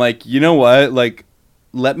lore, and I'm like, you know what? Like,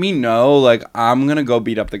 let me know. Like, I'm gonna go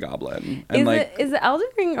beat up the goblin. And is the Elden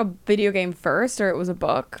Ring a video game first, or it was a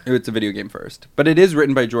book? It's a video game first, but it is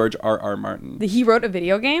written by George R.R. Martin. He wrote a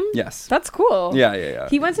video game? Yes. That's cool. Yeah.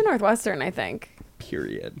 He went to Northwestern, I think.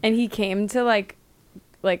 Period. And he came to like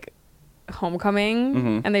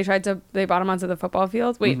homecoming, and they brought him onto the football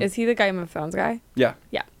field. Wait, is he the Game of Thrones guy? Yeah.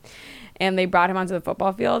 And they brought him onto the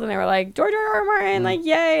football field, and they were like, George R. R. Martin, like,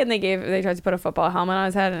 yay! And they tried to put a football helmet on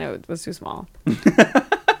his head, and it was too small.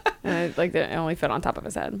 And it only fit on top of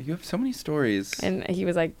his head. You have so many stories. And he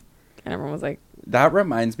was like, and everyone was like, that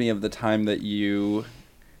reminds me of the time that you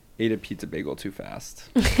ate a pizza bagel too fast.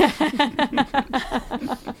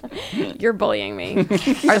 You're bullying me.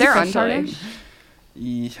 Are there untarnished?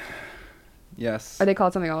 Yes. Are they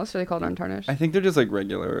called something else? Or are they called untarnished? I think they're just like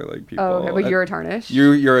regular like people. Oh, okay. But you're a tarnished?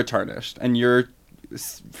 You're a tarnished, and you're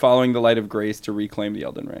following the light of grace to reclaim the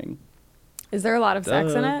Elden Ring. Is there a lot of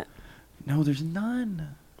sex in it? No, there's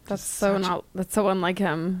none. That's so unlike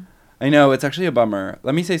him. I know, it's actually a bummer.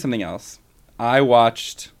 Let me say something else. I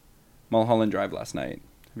watched Mulholland Drive last night.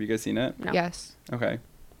 Have you guys seen it? No. Yes. Okay.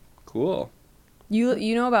 Cool.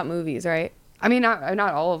 You know about movies, right? I mean, not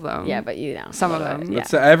all of them. Yeah, but you know. Some of them. Yeah.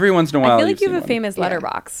 Every once in a while. I feel like you have a famous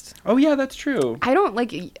Letterboxd. Oh, yeah, that's true. I don't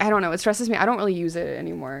know. It stresses me. I don't really use it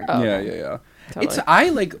anymore. Oh, yeah. Totally. I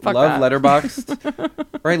love Letterboxd,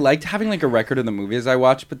 or I liked having like a record of the movies I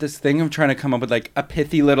watch, but this thing of trying to come up with like a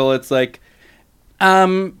pithy little, it's like,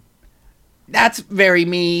 that's very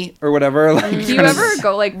me or whatever. Like, do you ever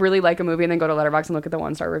go like really like a movie and then go to Letterboxd and look at the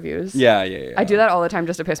 1-star reviews? Yeah. I do that all the time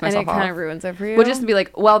just to piss myself off. And it kind of ruins it for you. Well, just to be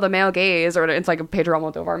like, well, the male gaze, or it's like a Pedro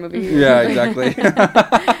Almodovar movie. Yeah, exactly.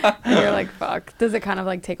 And you're like, fuck. Does it kind of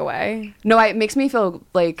like take away? No, it makes me feel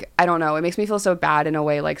like, I don't know. It makes me feel so bad in a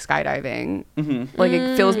way, like skydiving. Mm-hmm. Like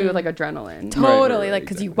it fills me with like adrenaline. Totally, right, like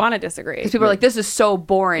because you want to disagree. Because people are like, this is so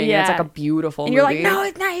boring. Yeah. And it's like a beautiful movie. And you're like, no,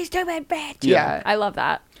 it's not. You stupid bitch. Yeah. I love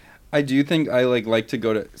that. I do think I like to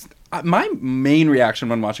go to. My main reaction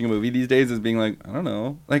when watching a movie these days is being like, I don't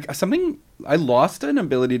know, like something. I lost an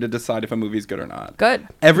ability to decide if a movie's good or not. Good.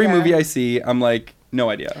 Every movie I see, I'm like, no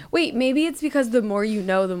idea. Wait, maybe it's because the more you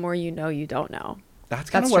know you don't know. That's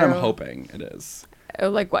kind of what I'm hoping it is.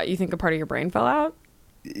 Like what? You think a part of your brain fell out?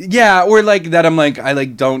 Yeah, or like that I'm like, I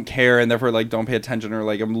don't care and therefore like don't pay attention, or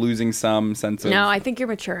like I'm losing some sense of. No, I think you're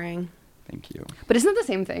maturing. Thank you. But isn't it the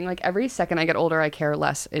same thing? Like every second I get older, I care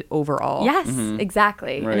less overall. Yes,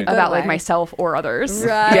 exactly. Right. In a good About like way. myself or others.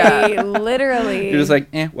 Right. Yeah. Literally. You're just like,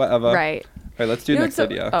 whatever. Right. All right, let's do You know next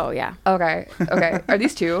what's idea. Oh, yeah. Okay. Okay. Are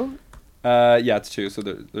these two? Yeah, it's 2. So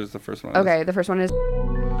there's the first one. Okay. The first one is.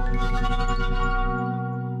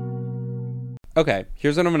 Okay,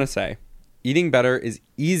 here's what I'm going to say. Eating better is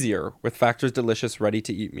easier with Factor's delicious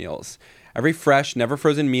ready-to-eat meals. Every fresh, never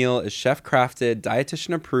frozen meal is chef-crafted,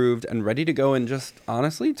 dietitian approved, and ready to go in just,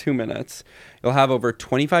 honestly, 2 minutes. You'll have over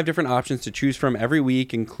 25 different options to choose from every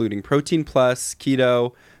week, including Protein Plus,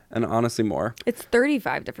 Keto, and honestly more. It's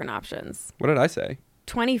 35 different options. What did I say?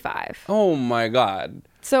 25. Oh my God.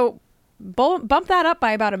 So bump that up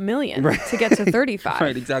by about 1 million to get to 35.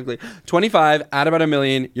 Right, exactly. 25, add about 1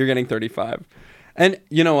 million, you're getting 35. And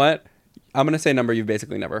you know what? I'm going to say a number you've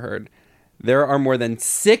basically never heard. There are more than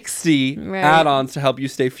 60 add-ons to help you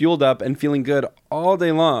stay fueled up and feeling good all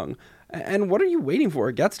day long. And what are you waiting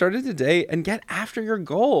for? Get started today and get after your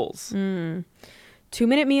goals.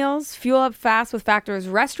 2-minute meals, fuel up fast with Factor's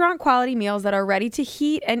restaurant quality meals that are ready to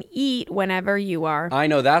heat and eat whenever you are. I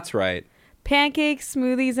know that's right. Pancakes,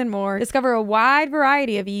 smoothies, and more. Discover a wide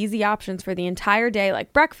variety of easy options for the entire day,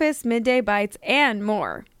 like breakfast, midday bites, and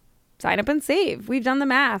more. Sign up and save. We've done the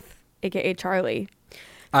math, aka Charlie.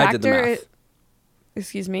 I did the math.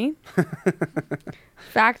 Excuse me.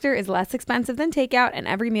 Factor is less expensive than takeout, and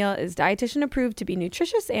every meal is dietitian approved to be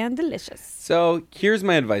nutritious and delicious. So here's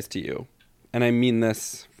my advice to you, and I mean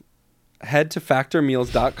this. Head to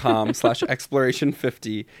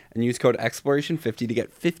factormeals.com/exploration50 and use code exploration50 to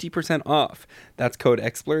get 50% off. That's code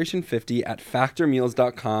exploration50 at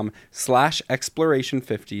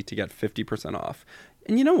factormeals.com/exploration50 to get 50% off.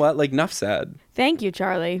 And you know what? Like, enough said. Thank you,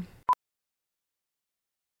 Charlie.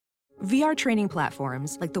 VR training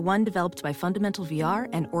platforms, like the one developed by Fundamental VR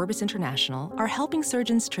and Orbis International, are helping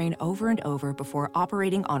surgeons train over and over before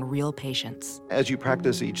operating on real patients. As you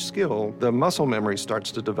practice each skill, the muscle memory starts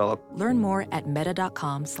to develop. Learn more at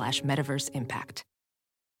meta.com/metaverseimpact.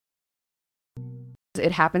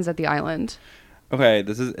 It happens at the island. Okay,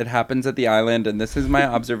 it happens at the island, and this is my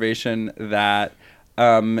observation that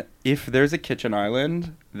if there's a kitchen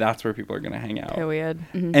island, that's where people are going to hang out. Period.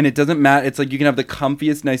 And it doesn't matter. It's like you can have the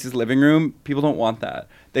comfiest, nicest living room. People don't want that.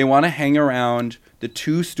 They want to hang around the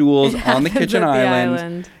 2 stools on the kitchen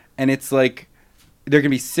island. And it's like there can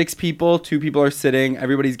be 6 people, 2 people are sitting,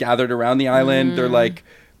 everybody's gathered around the island. They're like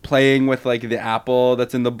playing with like the apple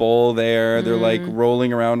that's in the bowl there. They're like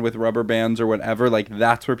rolling around with rubber bands or whatever. Like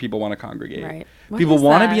that's where people want to congregate. Right. People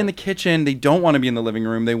want to be in the kitchen. They don't want to be in the living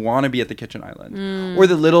room. They want to be at the kitchen island or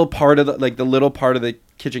the little part of the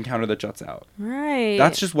kitchen counter that juts out. Right.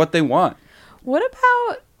 That's just what they want. What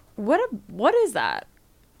about what is that?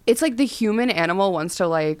 It's like the human animal wants to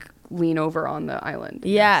like lean over on the island.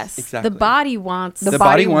 Yes. Exactly. The body wants The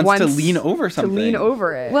body wants to lean over something. To lean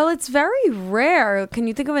over it. Well, it's very rare. Can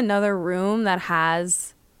you think of another room that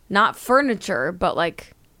has not furniture but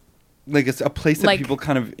like it's a place that like people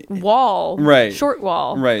kind of wall, right, short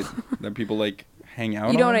wall, right, that people like hang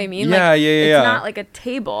out. You know on. what I mean? Yeah, like, yeah. It's not like a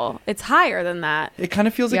table. It's higher than that. It kind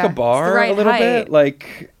of feels like Yeah. a bar It's the right a little height. bit.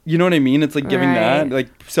 Like, you know what I mean? It's like giving Right. that. Like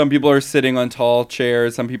some people are sitting on tall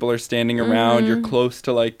chairs. Some people are standing around. You're close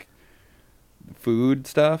to like food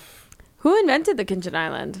stuff. Who invented the kitchen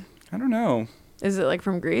island? I don't know. Is it like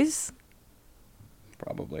from Greece?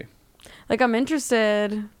 Probably. Like I'm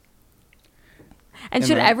interested. And In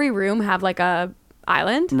should that- every room have like a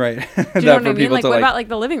island? Right. Do you know what I mean? Like, what to about like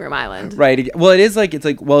the living room island? Right. Well, it's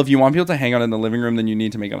like well, if you want people to hang out in the living room, then you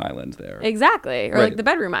need to make an island there. Exactly. Or Right. like the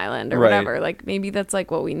bedroom island or Right. whatever. Like maybe that's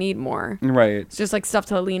like what we need more. Right. It's just like stuff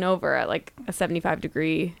to lean over at like a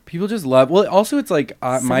 75-degree. People just love. Well, also it's like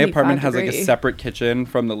my 75 apartment has like a degree. separate kitchen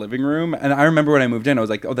from the living room, and I remember when I moved in, I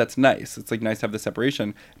was like, "Oh, that's nice. It's like nice to have the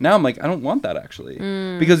separation." Now I'm like, I don't want that actually,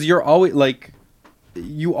 because you're always like,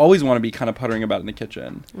 you always want to be kind of puttering about in the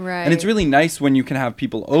kitchen, Right. and it's really nice when you can have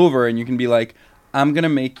people over and you can be like, "I'm gonna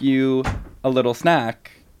make you a little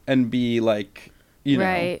snack," and be like, you know,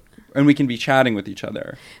 Right. and we can be chatting with each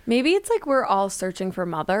other. Maybe it's like we're all searching for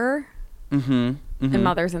mother. And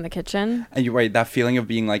mother's in the kitchen. And you're right, that feeling of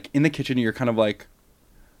being like in the kitchen, you're kind of like,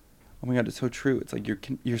 oh my God, it's so true. It's like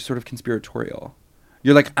you're sort of conspiratorial.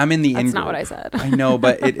 You're like, I'm in the That's in-group. not what I said. I know,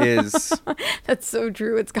 but it is. That's so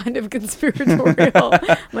true. It's kind of conspiratorial.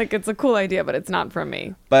 Like it's a cool idea, but it's not from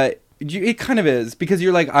me. But it kind of is, because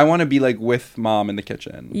you're like, I want to be like with mom in the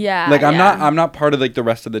kitchen. Yeah, Like I'm yeah. not part of like the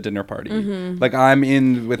rest of the dinner party. Like I'm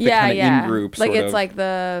in with the kind of in-group Like sort it's of. like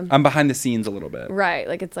the I'm behind the scenes a little bit. right.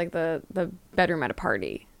 Like it's like the bedroom at a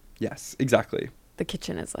party. Yes, exactly. The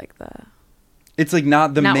kitchen is like the It's like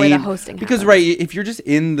not the Not main where the hosting because happens. right, if you're just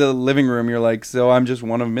in the living room, you're like, so I'm just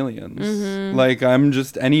one of millions. Like I'm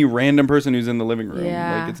just any random person who's in the living room.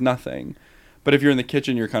 Yeah. Like it's nothing. But if you're in the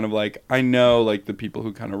kitchen, you're kind of like, I know like the people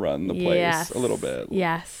who kind of run the place Yes. a little bit.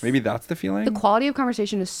 Yes. Maybe that's the feeling. The quality of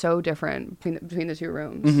conversation is so different between the two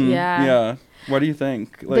rooms. Yeah. Yeah. What do you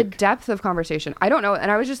think? The Like depth of conversation, I don't know.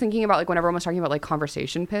 And I was just thinking about like when everyone was talking about like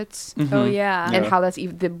conversation pits Oh yeah. and how that's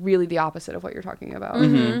really the opposite of what you're talking about.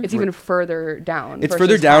 It's even further down. it's versus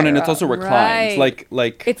further down and higher it's also up. reclined. Right.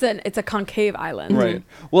 Like It's a concave island. right.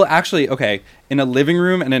 Well, actually, okay. In a living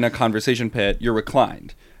room and in a conversation pit, you're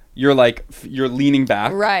reclined. You're like you're leaning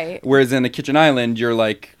back. Right. Whereas in a kitchen island, you're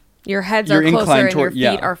like Your heads You're are closer inclined and your toward- feet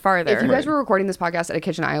yeah. are farther. If you guys were recording this podcast at a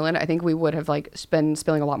kitchen island, I think we would have like been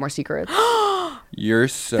spilling a lot more secrets. you're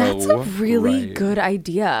so That's a really right. good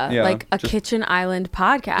idea. Yeah, Like a just- kitchen island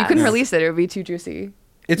podcast. You couldn't release it; it would be too juicy.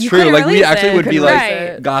 It's You true. couldn't Like we release actually it. would be Couldn't like release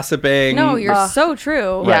it. gossiping. No, you're so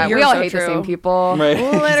true. Yeah, You're we all so hate the true. same people. right.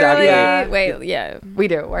 Literally. Exactly. Yeah. Wait, yeah. We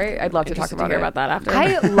do, right? I'd love to talk Interested about hear it. about that after.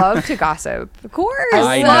 I love to gossip. Of course.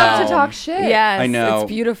 I love know. to talk shit. Yes. I know. It's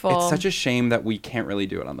beautiful. It's such a shame that we can't really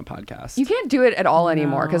do it on the podcast. You can't do it at all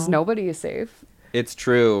anymore because No. nobody is safe. It's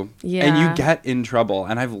true. Yeah. And you get in trouble.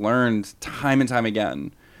 And I've learned time and time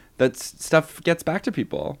again that stuff gets back to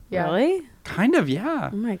people. Yeah. Really? Kind of, yeah.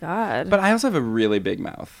 Oh my god. But I also have a really big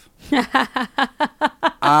mouth.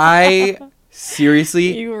 I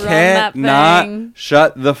seriously You run that cannot thing.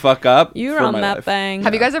 shut the fuck up. you for run my that life. thing.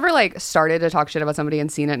 Have you guys ever like started to talk shit about somebody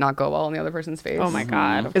and seen it not go well in the other person's face? Oh my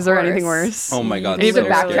god. of Is there anything course. worse? Oh my god. And even so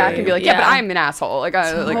backtrack scary. and be like, yeah, but I'm an asshole. Like,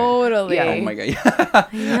 Totally. yeah. Oh my god. know,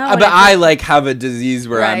 But and I like have a disease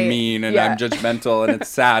where Right. I'm mean and Yeah. I'm judgmental and it's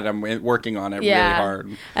sad. I'm working on it really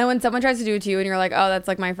hard. And when someone tries to do it to you and you're like, oh, that's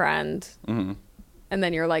like my friend. Mm-hmm. And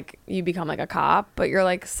then you're like, you become like a cop, but you're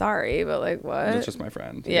like, sorry, but like, what? It's just my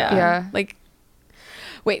friend. Yeah. Yeah. Like,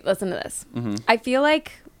 wait, listen to this. Mm-hmm. I feel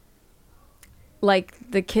like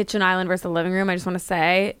the kitchen island versus the living room, I just want to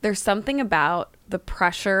say there's something about the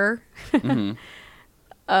pressure Mm-hmm.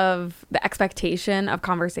 of the expectation of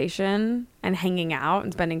conversation and hanging out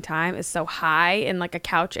and spending time is so high in like a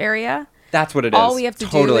couch area. That's what it is. All we have to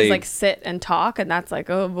do Totally. is like sit and talk, and that's like,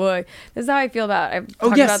 oh boy, this is how I feel about. I've Oh,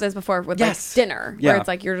 talked yes. about this before with Yes. like dinner, Yeah. where it's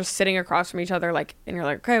like you're just sitting across from each other, like, and you're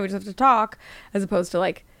like, okay, we just have to talk, as opposed to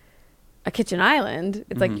like a kitchen island.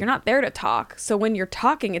 It's like you're not there to talk, so when you're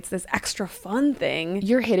talking, it's this extra fun thing,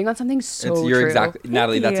 You're hitting on something so It's, you're true. exactly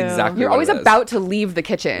Natalie. That's you. exactly. You're what always it is. about to leave the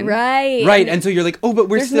kitchen. right? right, and so you're like, oh, but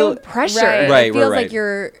we're There's still no pressure. Right. Right, It feels right, like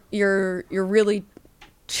you're really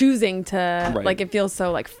choosing to Right. like. It feels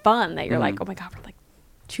so like fun that you're like, oh my god, we're like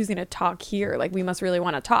choosing to talk here. Like we must really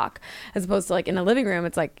want to talk, as opposed to like in a living room,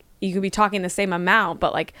 it's like you could be talking the same amount,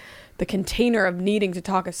 but like the container of needing to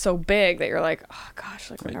talk is so big that you're like, oh gosh,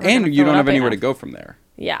 like we're never gonna and you fill don't it have up anywhere to enough. go from there.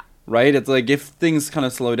 Yeah. Right? It's like if things kind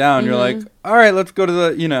of slow down, you're like, all right, let's go to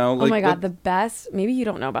the, like, Oh my god, the best. Maybe you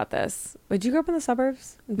don't know about this. Would you grow up in the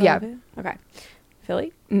suburbs? In Yeah. Philadelphia? Okay.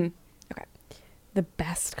 Philly. Mhm. Okay. The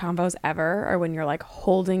best combos ever are when you're like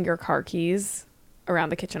holding your car keys around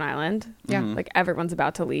the kitchen island. Yeah. Like everyone's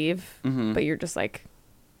about to leave, Mhm. but you're just like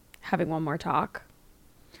having one more talk.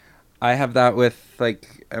 I have that with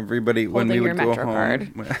like everybody when we Holding would your go Metro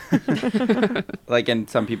home. Like, and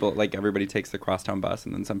some people, like everybody takes the crosstown bus,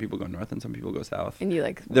 and then some people go north, and some people go south. And you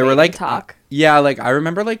like There wait were and like talk. yeah, like I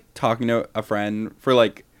remember like talking to a friend for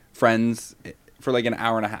like friends for like an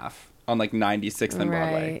hour and a half on like 96th and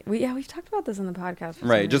Broadway. Right. We've talked about this in the podcast. for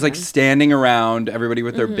Right, some just like reason. standing around, everybody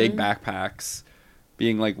with their big Mm-hmm. backpacks,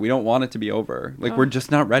 being like, we don't want it to be over. Like Oh. we're just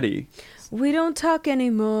not ready. We don't talk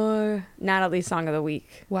anymore. Natalie's song of the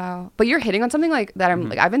week. Wow. But you're hitting on something like that. Mm-hmm. I'm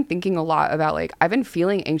like, I've been thinking a lot about like, I've been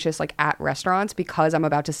feeling anxious like at restaurants because I'm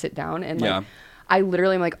about to sit down and like, Yeah. I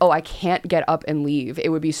literally am like, oh, I can't get up and leave. It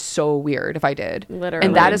would be so weird if I did. Literally.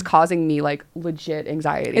 And that is causing me like legit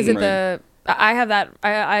anxiety. Is it Right. the? I have that.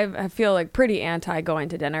 I feel like pretty anti going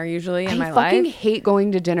to dinner usually in I my fucking life. hate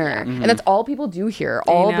going to dinner. Mm-hmm. And that's all people do here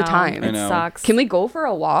I all the know. time. I It know. sucks. Can we go for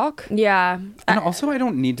a walk? Yeah. And also, I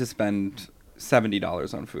don't need to spend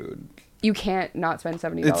 $70 on food. You can't not spend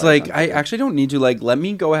 $70. It's like on I food. actually don't need to. Like, let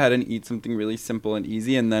me go ahead and eat something really simple and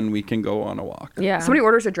easy, and then we can go on a walk. Yeah. Somebody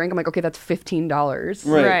orders a drink. I'm like, okay, that's $15.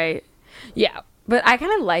 Right. Right. Yeah. But I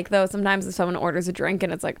kind of like though sometimes if someone orders a drink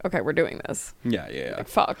and it's like, okay, we're doing this. Yeah, yeah, yeah. Like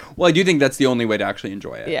fuck. Well, I do think that's the only way to actually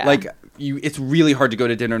enjoy it. Yeah. Like, it's really hard to go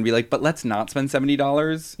to dinner and be like, but let's not spend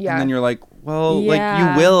 $70. Yeah. And then you're like, well, Yeah. like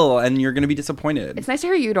you will, and you're gonna be disappointed. It's nice to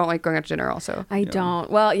hear you don't like going out to dinner also. I don't.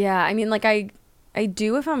 Well, yeah. I mean, like I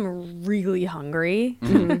do if I'm really hungry,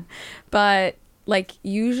 but like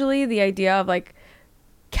usually the idea of like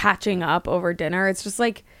catching up over dinner, it's just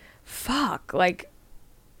like fuck, like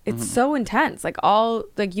it's so intense. Like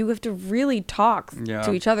you have to really talk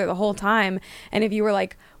to each other the whole time. And if you were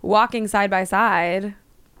like walking side by side,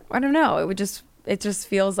 I don't know, it just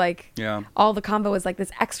feels like all the convo is like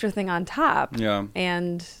this extra thing on top. Yeah.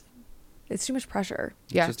 And it's too much pressure.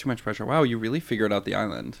 It's just too much pressure. Wow, you really figured out the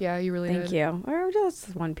island. Yeah, you really did. Thank you. Or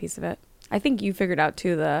just one piece of it. I think you figured out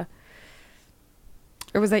too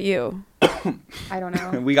or was that you? I don't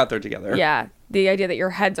know. We got there together. Yeah. The idea that your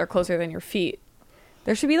heads are closer than your feet.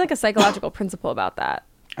 There should be like a psychological principle about that.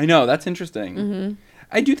 I know. That's interesting.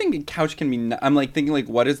 I do think a couch can be... I'm like thinking like,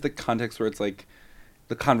 what is the context where it's like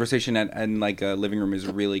the conversation and like a living room is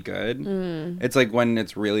really good? It's like when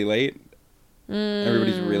it's really late.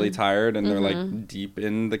 Everybody's really tired and they're like deep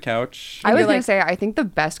in the couch. I was gonna say, I think the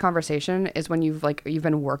best conversation is when you've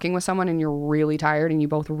been working with someone and you're really tired and you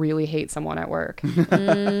both really hate someone at work.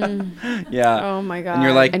 Yeah. Oh my god.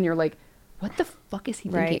 And you're like, what the fuck is he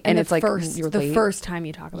thinking? And it's like the first time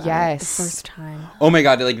you talk about it. The first time. Oh my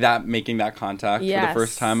god, like that, making that contact for the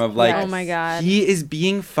first time of like, oh my god, he is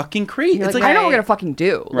being fucking crazy. It's like, I know what we're gonna fucking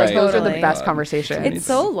do. Like those are the best conversations. It's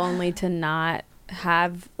so lonely to not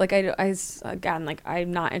have like I again, like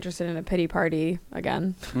I'm not interested in a pity party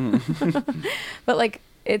again. But like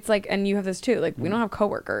it's like, and you have this too, like we don't have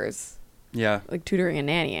coworkers. Yeah. Like tutoring and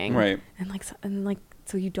nannying. Right. And like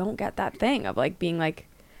so you don't get that thing of like being like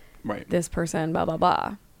right, this person, blah blah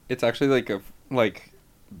blah. It's actually like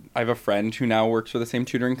I have a friend who now works for the same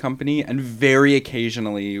tutoring company, and very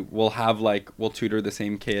occasionally we'll tutor the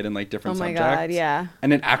same kid in like different subjects. Oh my god, yeah.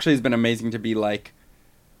 And it actually has been amazing to be like,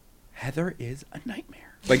 Heather is a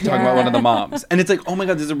nightmare. Like talking about one of the moms. And it's like, oh my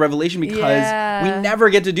god, this is a revelation because we never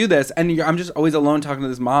get to do this. And I'm just always alone talking to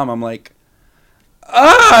this mom. I'm like,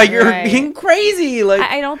 you're being crazy. Like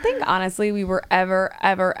I don't think honestly we were ever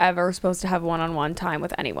supposed to have one-on-one time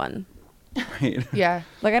with anyone. Right. Yeah.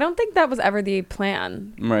 Like I don't think that was ever the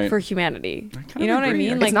plan for humanity. You know what I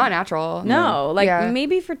mean? It's Like not natural. No. Like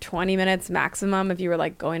maybe for 20 minutes maximum if you were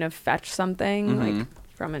like going to fetch something like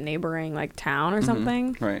from a neighboring like town or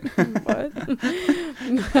something. Right. What?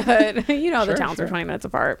 But you know, the towns are 20 minutes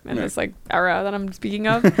apart in this like era that I'm speaking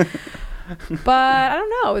of. But I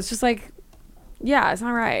don't know. It's just like, yeah, it's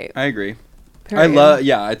not right. I agree. Period.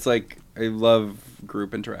 It's like, I love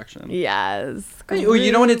group interaction. Yes.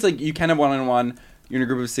 You know when it's like, you can have one-on-one, you're in a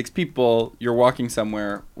group of 6 people, you're walking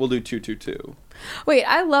somewhere, we'll do 2-2-2. Wait,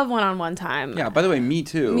 I love one-on-one time. Yeah, by the way, me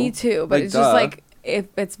too. Me too, but it's just like, if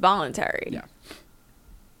it's voluntary. Yeah.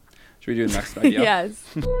 Should we do the next idea? Yes.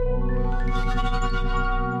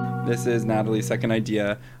 This is Natalie's second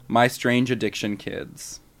idea, My Strange Addiction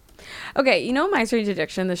Kids. Okay, you know My Strange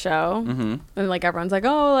Addiction, the show? Mm-hmm. And like everyone's like,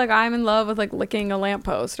 oh, like I'm in love with like licking a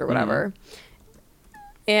lamppost or whatever.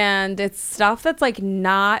 And it's stuff that's like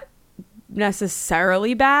not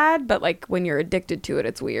necessarily bad, but like when you're addicted to it,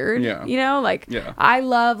 it's weird. Yeah. You know, like I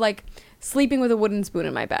love like sleeping with a wooden spoon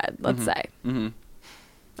in my bed, let's say. Mm-hmm.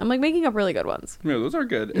 I'm like making up really good ones. Yeah, those are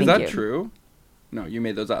good. Is Thank that you. true? No, you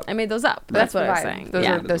made those up. I made those up. That's what I was saying.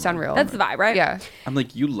 Those sound real. That's the vibe, right? Yeah. I'm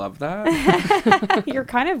like, you love that? You're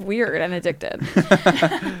kind of weird and addicted.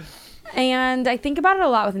 And I think about it a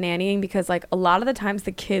lot with nannying because like a lot of the times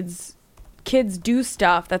the kids do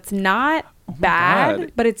stuff that's not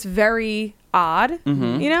bad, but it's very odd,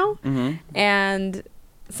 you know? Mm-hmm. And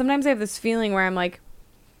sometimes I have this feeling where I'm like,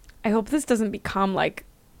 I hope this doesn't become like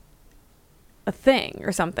a thing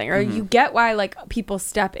or something. Or you get why like people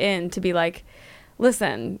step in to be like,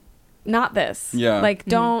 listen, not this. Yeah. Like,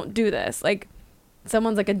 don't do this. Like,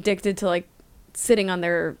 someone's like addicted to like sitting on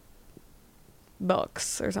their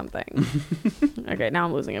books or something. Okay, now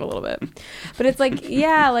I'm losing it a little bit. But it's like,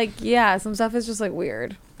 some stuff is just like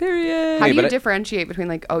weird. Period. How do you differentiate between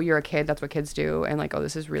like, oh, you're a kid, that's what kids do, and like, oh,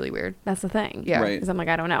 this is really weird? That's the thing. Yeah. Right. Because I'm like,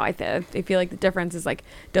 I don't know. I feel like the difference is like,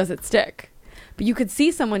 does it stick? But you could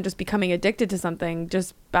see someone just becoming addicted to something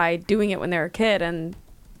just by doing it when they're a kid and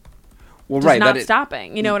not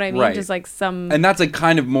stopping. You know what I mean? Right. Just like some... And that's like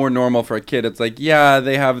kind of more normal for a kid. It's like, yeah,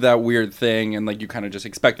 they have that weird thing and like you kind of just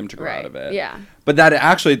expect them to grow out of it. Yeah. But that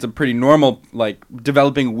actually, it's a pretty normal, like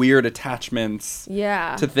developing weird attachments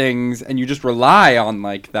to things, and you just rely on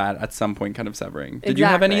like that at some point kind of severing. Did you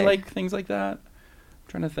have any like things like that? I'm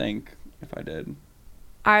trying to think if I did.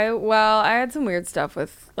 I had some weird stuff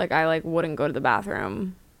with like I like wouldn't go to the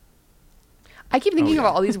bathroom. I keep thinking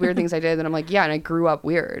about all these weird things I did, and I'm like, yeah, and I grew up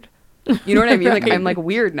weird. You know what I mean? Like I'm like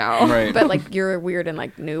weird now. Right. But like you're weird in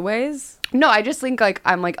like new ways. No, I just think like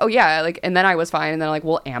I'm like, oh yeah, like, and then I was fine, and then I'm like,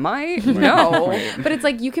 well, am I? No. But it's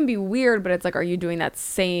like you can be weird, but it's like, are you doing that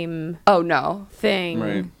same no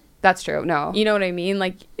thing That's true. No. You know what I mean?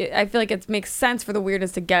 Like, I feel like it makes sense for the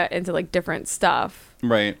weirdness to get into like different stuff.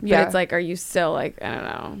 Right. But Yeah. it's like, are you still like, I don't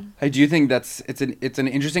know. I do think it's an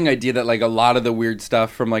interesting idea that like a lot of the weird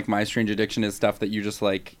stuff from like My Strange Addiction is stuff that you just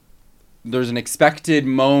like, there's an expected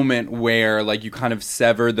moment where like you kind of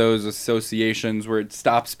sever those associations where it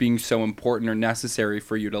stops being so important or necessary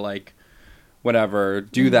for you to like whatever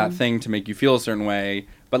do that thing to make you feel a certain way.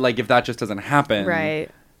 But like if that just doesn't happen, Right.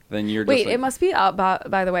 then you're just Wait, like, it must be,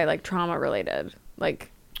 by the way, like trauma related.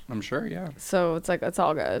 Like, I'm sure, yeah. so it's like, it's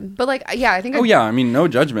all good. But like, yeah, I think. Oh yeah, I mean, no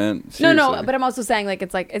judgment. No, Seriously. but I'm also saying like,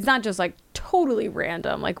 it's not just like totally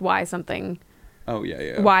random, like why something, Oh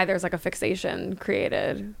yeah. why there's like a fixation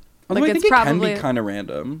created. Although Like I think it can be kind of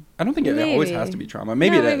random. I don't think it always Maybe. has to be trauma.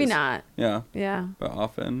 Maybe No, it is. maybe not. Yeah, Yeah. but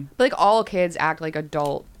often. But like all kids act like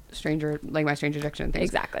adult stranger, like My Strange Addiction things.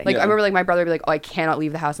 Exactly. Like Yeah. I remember like my brother would be like, "Oh, I cannot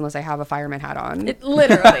leave the house unless I have a fireman hat on." It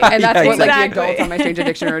literally. and that's Yeah, what like the exactly. adults on My Strange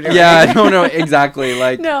Addiction are doing. Yeah, no, exactly.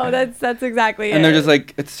 Like, No, that's exactly and it. they're just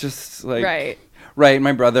like, it's just like, right. Right.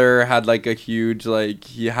 My brother had like a huge like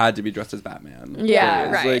he had to be dressed as Batman. Yeah, So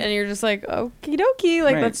it's right. like- And you're just like, okie dokie,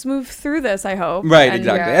 like Right. let's move through this, I hope. right. And-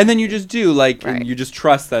 Exactly. yeah. And then you just do like, Right. and you just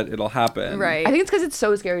trust that it'll happen. Right. I think it's because it's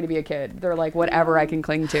so scary to be a kid. They're like, whatever I can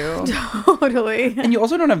cling to. Totally. And you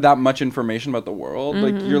also don't have that much information about the world.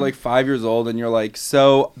 Like Mm-hmm. you're like 5 years old and you're like,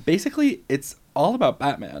 so basically it's all about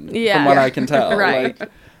Batman. Yeah. From what I can tell. Right. Like,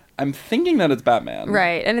 I'm thinking that it's Batman.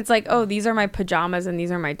 Right. And it's like, oh, these are my pajamas and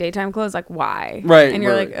these are my daytime clothes. Like, why? Right, And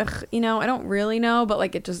you're right. like, ugh, I don't really know, but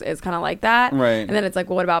like it just is kind of like that. Right. And then it's like,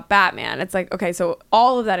 well, what about Batman? It's like, okay, so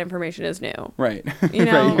all of that information is new. Right. You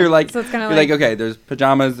know? right. You're like, So it's kinda you're like, like- okay, there's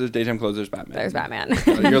pajamas, there's daytime clothes, there's Batman. There's Batman.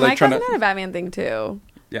 You're like my trying cousin to. had a Batman thing too.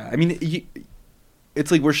 Yeah. I mean,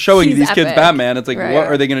 it's like we're showing He's these kids epic. Batman. It's like, Right. what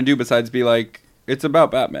are they going to do besides be like, it's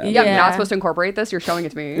about Batman? Yeah, I'm Yeah. not supposed to incorporate this. You're showing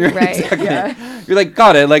it to me. Right. Exactly. Yeah. You're like,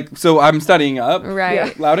 got it. Like, so I'm studying up. Right.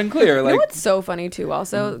 Yeah. Loud and clear. You Like, know what's so funny too?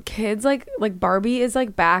 Also, kids like Barbie is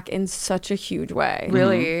like back in such a huge way.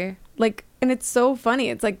 Really? Like, and it's so funny.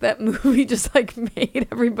 It's like that movie just like made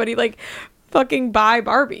everybody like fucking buy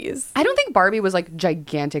Barbies. I don't think Barbie was like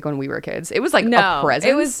gigantic when we were kids. It was like No, a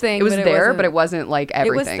presence. it was thing, It was but it there, wasn't- but it wasn't like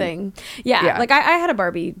everything. It was thing. Yeah. Yeah. Like I had a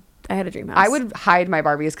Barbie. I had a dream house. I would hide my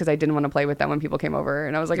Barbies because I didn't want to play with them when people came over,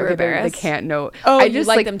 and I was like, You were okay, they embarrassed? can't know. Oh, I you just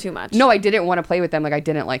liked them too much. No, I didn't want to play with them. Like I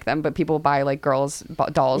didn't like them, but people buy like girls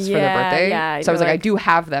dolls for their Yeah, birthday. yeah, So I was you're like, I like, do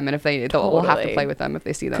have them, and if they'll have to Totally. play with them if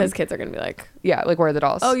they see them. because kids are gonna be like, Yeah, like where are the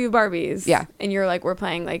dolls? oh, you have Barbies. Yeah. And you're like, we're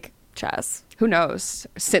playing like chess. Who knows?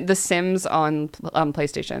 The Sims on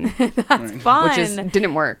PlayStation, That's fun. which is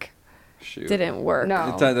didn't work. shoot. didn't work. No,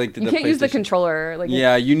 It's not like you can't use the PlayStation. controller. Like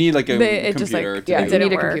Yeah, you need like a It just like computer. yeah, it you didn't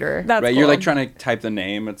need a work. computer. That's Right, you're like cool. trying to type the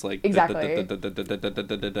name. It's like Exactly.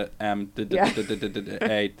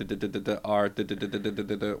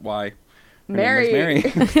 Y. Her Mary. name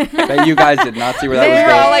was Mary. Bet you guys did not see where that They was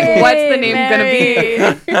were all going. like, what's the name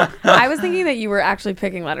gonna be? I was thinking that you were actually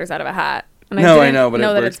picking letters out of a hat. And No, I didn't know, but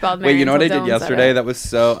know it that works. it's spelled Wait, Mary you know what I until did Dylan said yesterday? it. That was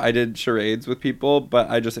so. I did charades with people, but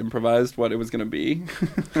I just improvised what it was gonna be.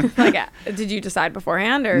 Like, did you decide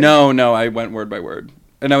beforehand or? No, I went word by word,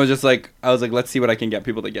 and I was like, let's see what I can get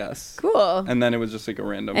people to guess. Cool. And then it was just like a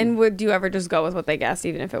random. And would you ever just go with what they guessed,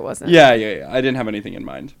 even if it wasn't? Yeah. I didn't have anything in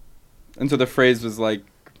mind, and so the phrase was like,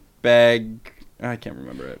 beg. I can't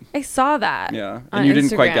remember it. I saw that. Yeah, on and you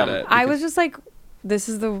didn't quite get Instagram. it. I was because- just like, this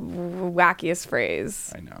is the wackiest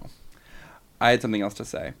phrase. I know. I had something else to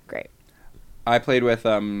say. Great. I played with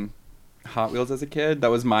Hot Wheels as a kid. That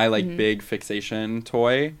was my like big fixation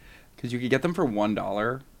toy, because you could get them for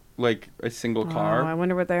 $1, like a single Oh, I car,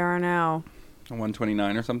 wonder what they are now.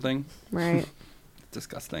 $1.29 or something. Right.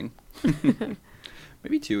 Disgusting.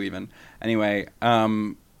 Maybe 2 even. Anyway,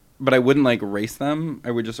 but I wouldn't like race them.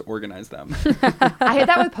 I would just organize them. I had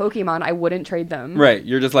that with Pokemon. I wouldn't trade them. Right.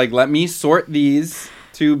 You're just like, let me sort these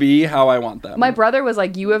to be how I want them. My brother was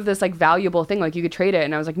like, you have this like valuable thing, like you could trade it,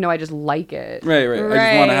 and I was like, no, I just like it. Right. I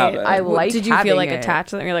just want to have it. I like Did you feel having like it. attached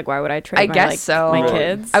to them? You're like, why would I trade I my, guess like, so. my Right.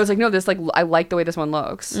 kids? I was like, no, this like I like the way this one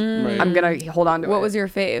looks. Right. I'm gonna hold on to it. What was your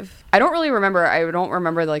fave? I don't really remember. I don't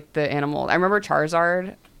remember like the animal. I remember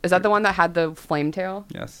Charizard. Is that the one that had the flame tail?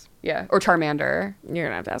 Yes. Yeah, or Charmander. You're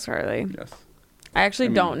gonna have to ask Harley. Yes. I actually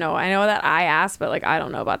don't know. I know that I asked, but like I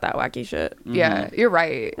don't know about that wacky shit. Yeah, you're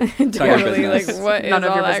right. not your Totally. Like business. what is None of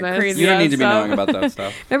all your that business. crazy? You don't need ass to be stuff? knowing about that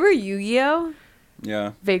stuff. Remember Yu-Gi-Oh?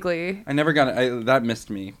 Yeah. Vaguely. I never got it. That missed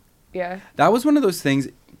me. Yeah. That was one of those things.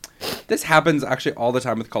 This happens actually all the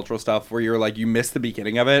time with cultural stuff where you're like, you miss the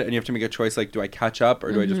beginning of it and you have to make a choice like, do I catch up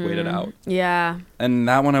or do I just wait it out? Yeah. And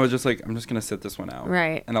that one I was just like, I'm just going to sit this one out.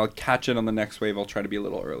 Right. And I'll catch it on the next wave. I'll try to be a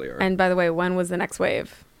little earlier. And by the way, when was the next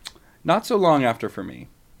wave? Not so long after for me.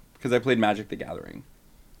 because I played Magic the Gathering.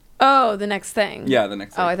 Oh, the next thing. Yeah, the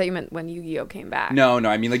next thing. Oh, I thought you meant when Yu-Gi-Oh came back. No,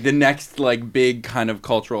 I mean like the next like big kind of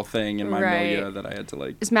cultural thing in my milieu that I had to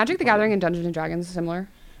like. Is Magic the Gathering and Dungeons and Dragons similar?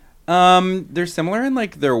 They're similar in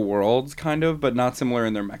like their worlds kind of, but not similar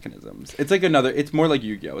in their mechanisms. It's like it's more like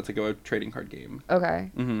Yu-Gi-Oh. It's like a trading card game.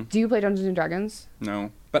 Okay. Mm-hmm. Do you play Dungeons and Dragons?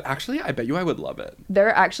 No. But actually, I bet you I would love it.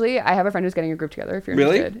 I have a friend who's getting a group together if you're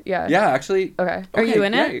interested. Yeah. Yeah, actually. Okay. Are you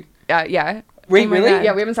in it? Yeah. Wait, really? God.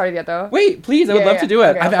 Yeah, we haven't started yet though. Wait, please, I would love to do it.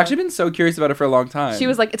 Okay, I've actually been so curious about it for a long time. She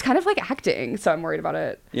was like, it's kind of like acting, so I'm worried about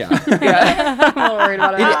it. Yeah. Yeah. I'm a little worried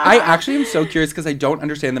about it. I actually am so curious because I don't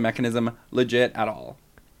understand the mechanism legit at all.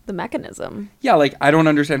 The mechanism? Yeah, like, I don't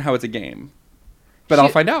understand how it's a game. But I'll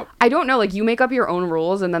find out. I don't know. Like, you make up your own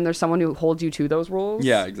rules, and then there's someone who holds you to those rules.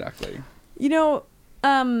 Yeah, exactly. You know,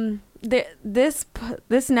 this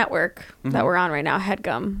network that we're on right now,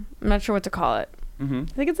 HeadGum, I'm not sure what to call it. I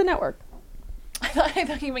think it's a network. I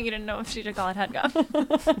thought you didn't know if she should call it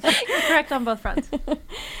HeadGum. You're correct on both fronts.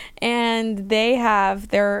 And they have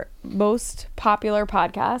their most popular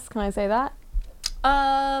podcast. Can I say that?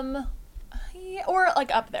 Yeah, or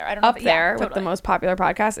like up there. I don't know. Up there with totally. the most popular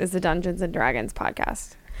podcast is the Dungeons and Dragons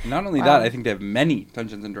podcast. Not only that, I think they have many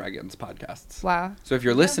Dungeons and Dragons podcasts. Wow. So if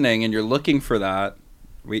you're listening and you're looking for that,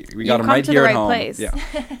 we You got them come right to here the at right home. place. Yeah.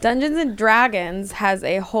 Dungeons and Dragons has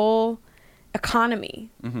a whole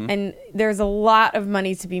economy, and there's a lot of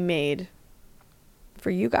money to be made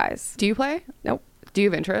for you guys. Do you play? Nope. Do you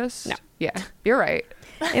have interest? No. Yeah, you're right.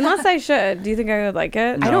 Unless I should. Do you think I would like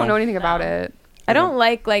it? No. I don't know anything about it. I don't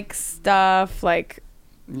like stuff like.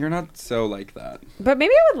 You're not so like that. But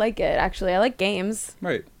maybe I would like it. Actually, I like games.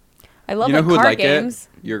 Right. I love You know like who would card like games.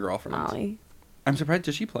 it? Your girlfriend. Molly. I'm surprised.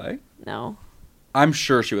 Does she play? No. I'm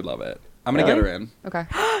sure she would love it. I'm going to get her in. Okay.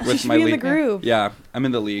 She should be in the group. Yeah, I'm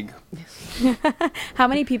in the league. How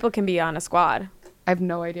many people can be on a squad? I have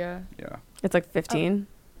no idea. Yeah. It's like 15.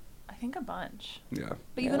 I think a bunch. Yeah.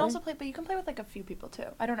 But you can also play. But you can play with like a few people too.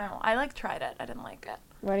 I don't know. I tried it. I didn't like it.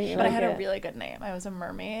 Why do you But I like had it? a really good name. I was a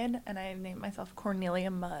mermaid, and I named myself Cornelia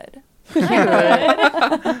Mudd.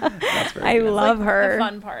 That's very I good. love Like, her. The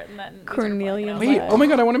fun part, and then we started Cornelia playing, and I was Wait, like, oh my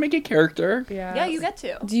god, I want to make a character. yeah, you get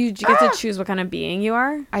to. Do you get to choose what kind of being you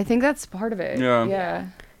are? I think that's part of it. Yeah. Yeah.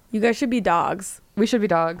 You guys should be dogs. We should be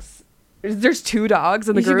dogs. There's 2 dogs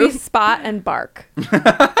in the You should group. be Spot and Bark.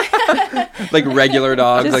 Like regular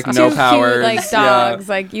dogs, Just like no two powers. cute, like dogs.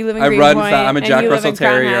 Like you live in I Greenpoint. run I'm a and Jack you live Russell in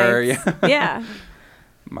Crown Terrier. Heights. Yeah.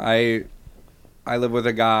 Yeah. I live with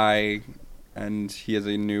a guy, and he has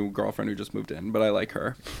a new girlfriend who just moved in, but I like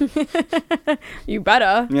her. You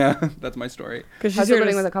better. Yeah, that's my story. Because How's she's it living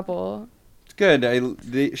just, with a couple? It's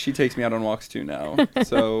good. She takes me out on walks too now,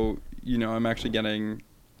 so I'm actually getting,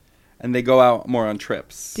 and they go out more on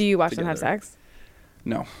trips. Do you watch them have together. sex?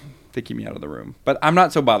 No, they keep me out of the room, but I'm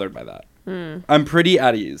not so bothered by that. I'm pretty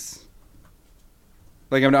at ease.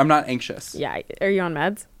 Like I'm not anxious. Yeah. Are you on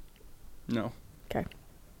meds? No. Okay.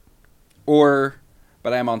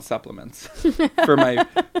 But I am on supplements for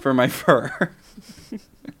my fur.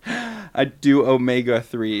 I do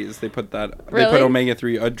omega-3s. They put Really?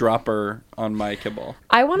 omega-3 a dropper on my kibble.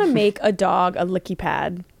 I want to make a dog a licky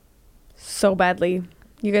pad so badly.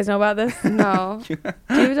 You guys know about this? No. Do you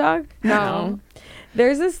have a dog? No.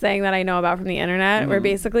 There's this thing that I know about from the internet where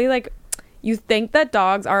basically like you think that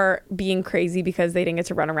dogs are being crazy because they didn't get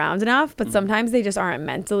to run around enough, but sometimes they just aren't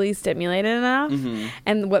mentally stimulated enough.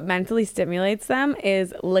 And what mentally stimulates them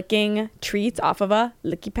is licking treats off of a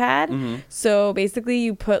licky pad. So basically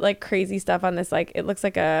you put like crazy stuff on this, like it looks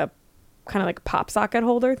like a kind of like pop socket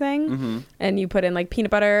holder thing, and you put in like peanut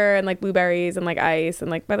butter and like blueberries and like ice and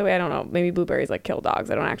like, by the way, I don't know, maybe blueberries like kill dogs,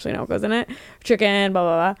 I don't actually know what goes in it, chicken, blah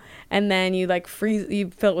blah blah, and then you like you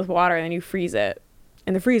fill it with water and then you freeze it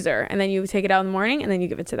in the freezer, and then you take it out in the morning and then you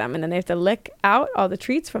give it to them, and then they have to lick out all the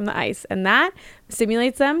treats from the ice, and that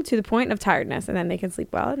stimulates them to the point of tiredness, and then they can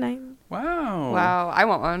sleep well at night. Wow. I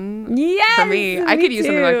want one. Yes, For me. I could use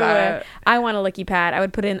something like too. that. I want a licky pad. I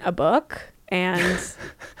would put in a book and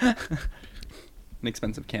An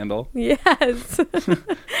expensive candle. yes.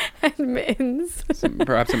 And mittens.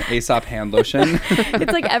 Perhaps some Aesop hand lotion.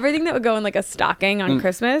 It's like everything that would go in like a stocking on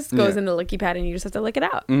Christmas goes in the licky pad, and you just have to lick it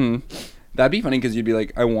out. That'd be funny because you'd be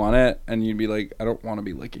like, I want it, and you'd be like, I don't want to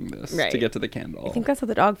be licking this Right. to get to the candle. I think that's how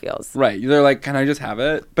the dog feels. Right. They're like, can I just have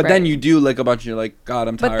it? But then Right. you do lick a bunch, and you're like, God,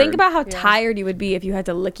 I'm tired. But think about how tired you would be if you had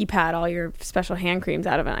to licky pad all your special hand creams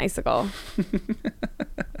out of an icicle.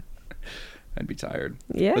 I'd be tired.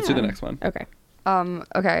 Yeah. Let's do the next one. Okay.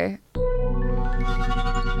 Okay.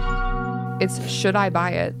 It's should I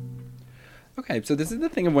buy it? Okay, so this is the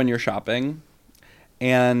thing of when you're shopping,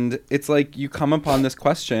 and it's like you come upon this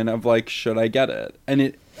question of like, should I get it? And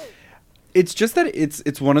It's just that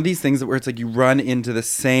it's one of these things where it's like you run into the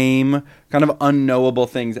same kind of unknowable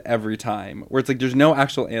things every time. Where it's like there's no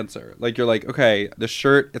actual answer. Like you're like, okay, the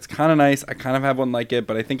shirt, it's kind of nice. I kind of have one like it,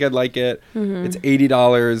 but I think I'd like it. Mm-hmm. It's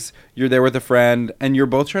 $80. You're there with a friend, and you're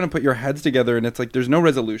both trying to put your heads together, and it's like there's no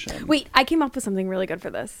resolution. Wait, I came up with something really good for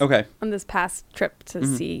this. Okay. On this past trip to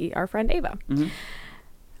see our friend Ava. Mm-hmm.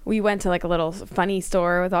 We went to like a little funny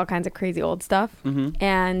store with all kinds of crazy old stuff,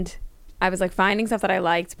 and I was like finding stuff that I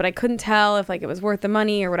liked, but I couldn't tell if like it was worth the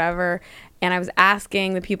money or whatever. And I was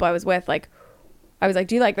asking the people I was with, like, I was like,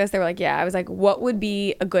 do you like this? They were like, yeah. I was like, what would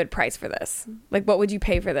be a good price for this? Like, what would you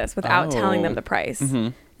pay for this without telling them the price? Mm-hmm.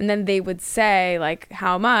 And then they would say like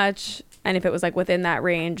how much. And if it was like within that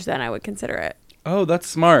range, then I would consider it. Oh, that's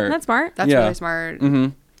smart. That's smart. That's really smart. Mm-hmm.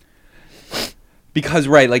 Because,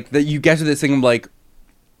 right, like you get to this thing of like,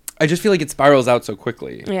 I just feel like it spirals out so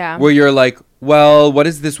quickly. Yeah. Where you're like, well, what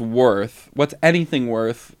is this worth? What's anything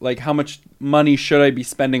worth? Like, how much money should I be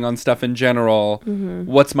spending on stuff in general? Mm-hmm.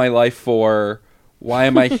 What's my life for? Why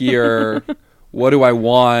am I here? What do I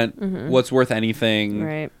want? Mm-hmm. What's worth anything?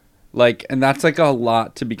 Right. Like, and that's like a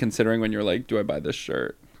lot to be considering when you're like, do I buy this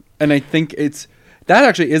shirt? And I think that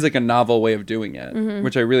actually is like a novel way of doing it,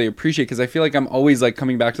 which I really appreciate, because I feel like I'm always like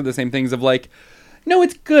coming back to the same things of like, no,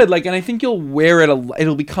 it's good. Like, and I think you'll wear it.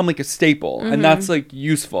 It'll become like a staple, and that's like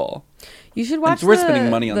useful. You should watch we're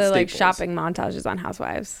spending money on the staples. like shopping montages on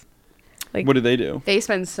Housewives. Like, what do they do? They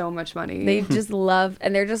spend so much money. They just love,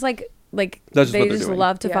 and they're just like That's they just just doing.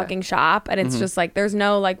 love to fucking shop, and it's just like there's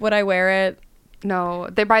no like, would I wear it? No,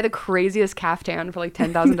 they buy the craziest caftan for like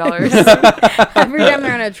 $10,000. Every time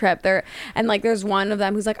they're on a trip, and like there's one of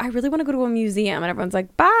them who's like, I really want to go to a museum, and everyone's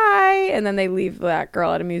like, bye, and then they leave that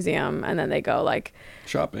girl at a museum, and then they go like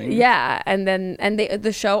Shopping. Yeah, and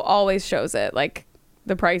the show always shows it, like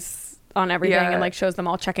the price on everything, and like shows them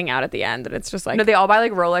all checking out at the end, and it's just like, no, they all buy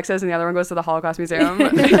like Rolexes, and the other one goes to the Holocaust Museum.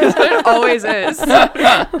 It always is.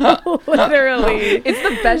 Literally, it's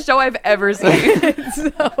the best show I've ever seen. It's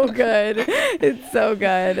so good. It's so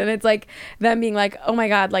good. And it's like them being like, oh my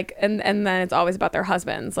god, like, and then it's always about their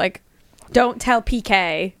husbands, like, don't tell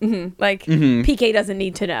PK. Like, PK doesn't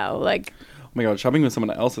need to know. Like, oh my god, shopping with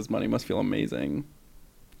someone else's money must feel amazing.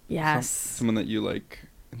 Yes. Someone that you like,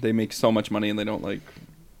 they make so much money and they don't like,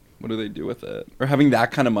 what do they do with it? Or having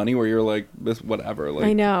that kind of money where you're like, this whatever. Like,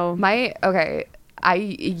 I know.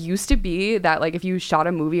 It used to be that like if you shot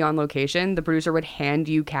a movie on location, the producer would hand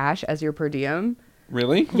you cash as your per diem.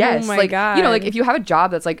 Really? Yes. Oh my like, god. You know, like if you have a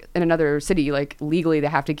job that's like in another city, like legally they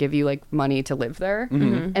have to give you like money to live there,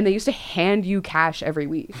 and they used to hand you cash every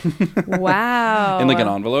week. Wow. In like an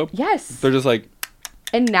envelope? Yes. They're just like.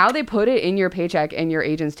 And now they put it in your paycheck, and your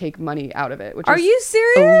agents take money out of it. Which Are is you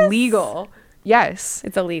serious? illegal. Yes.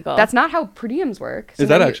 It's illegal. That's not how per diems work. So Is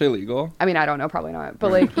that then actually illegal? I mean, I don't know, probably not.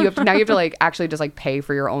 But like you have to like actually just like pay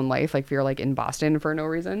for your own life, like if you're like in Boston for no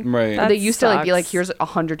reason. Right. But they used to like be like, sucks. here's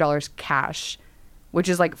 $100 cash, which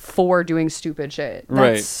is like for doing stupid shit.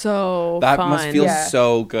 Right. That's so That fun. must feel Yeah.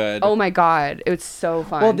 so good. Oh my god, it's so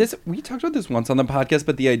fun. Well, we talked about this once on the podcast,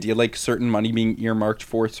 but the idea like certain money being earmarked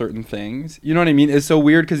for certain things, you know what I mean, is so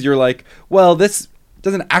weird, because you're like, well, this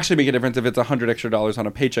doesn't actually make a difference if it's $100 extra on a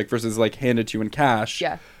paycheck versus like handed to you in cash.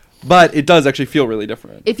 Yeah. But it does actually feel really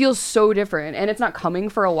different. It feels so different, and it's not coming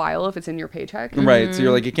for a while if it's in your paycheck. Right. So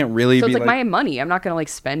you're like, it can't really So be it's like my money. I'm not gonna like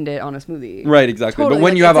spend it on a smoothie. Right, exactly. Totally, But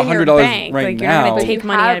when like, you have it's in your $100 bank, right like, you're now, not gonna take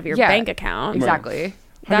money out of your Yeah. bank account. Exactly.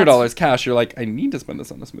 $100 cash, you're like, I need to spend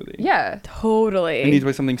this on a smoothie. Yeah. Totally. I need to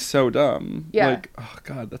buy something so dumb. Yeah. Like, oh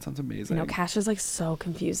god, that sounds amazing. You know, cash is like so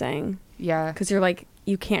confusing, Yeah. because you're like,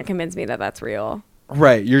 you can't convince me that that's real.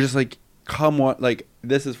 Right. You're just like, come on, like,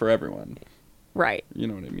 this is for everyone. Right. You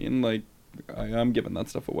know what I mean? Like, I'm giving that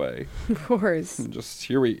stuff away. Of course. Just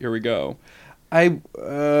here we go.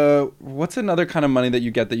 What's another kind of money that you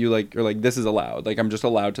get that you like, you're like, this is allowed, like I'm just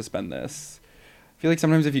allowed to spend this? I feel like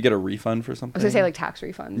sometimes if you get a refund for something, I was gonna say like tax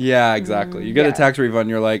refund. yeah, exactly, you get a Yeah. tax refund,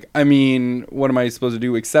 you're like, I mean, what am I supposed to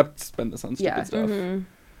do except spend this on stupid Yeah. stuff?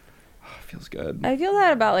 Feels good. I feel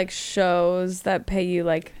that about like shows that pay you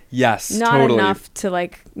like Yes, not totally. enough to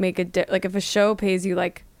like make like if a show pays you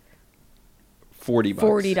like $40.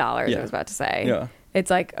 $40, Yeah. I was about to say. Yeah. It's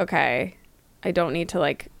like, okay, I don't need to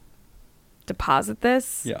like deposit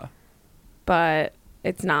this. Yeah. But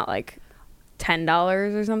it's not like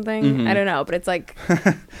 $10 or something. Mhm. I don't know, but it's like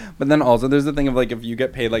But then also there's the thing of like, if you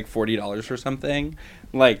get paid like $40 for something,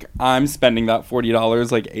 like I'm spending that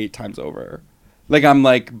 $40 like 8 times over. Like I'm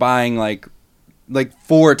like buying like like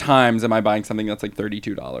 4 times am I buying something that's like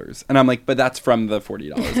 $32, and I'm like, but that's from the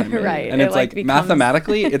 $40 I made. Right. And It, it's like, like becomes-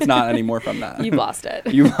 mathematically it's not anymore from that. You've lost it.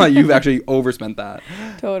 You've actually overspent that.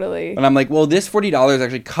 Totally. And I'm like, well, this $40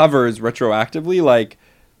 actually covers retroactively like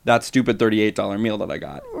that stupid $38 meal that I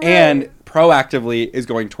got, and proactively is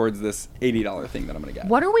going towards this $80 thing that I'm gonna get.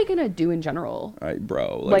 What are we gonna do in general? All right,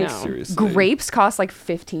 bro. Like, Like, seriously. Grapes cost like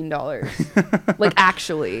 $15. Like,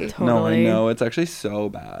 actually. No, I Totally. know. It's actually so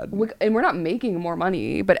bad. And we're not making more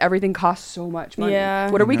money, but everything costs so much money. Yeah.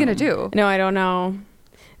 What are we gonna do? No, I don't know.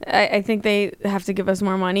 I think they have to give us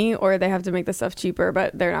more money, or they have to make the stuff cheaper,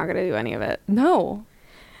 but they're not going to do any of it. No.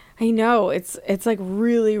 I know. It's like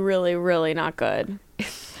really, really, really not good.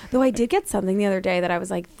 Though I did get something the other day that I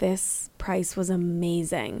was like, this price was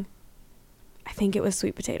amazing. I think it was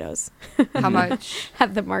sweet potatoes. How much?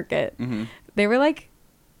 At the market. Mm-hmm. They were like,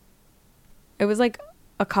 it was like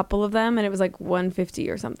a couple of them, and it was like $150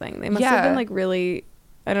 or something. They must have Yeah. been like really,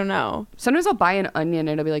 I don't know. Sometimes I'll buy an onion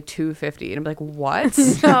and it'll be like $2.50, and I'm like, what?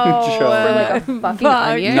 Joe. For like a fucking Fuck.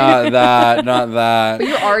 onion? Not that. But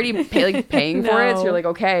you're already paying for it, so No. you're like,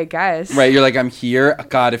 okay, guess. Right, you're like, I'm here.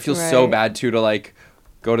 God, it feels so Right. bad too to like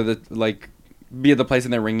go to the like be at the place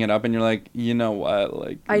and they're ringing it up and you're like, you know what,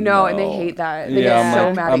 like I know, and they no. hate that. They Yeah, get I'm so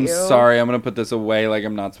like, mad at I'm you. sorry, I'm gonna put this away. Like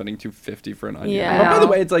I'm not spending $2.50 for an onion. Yeah. But by the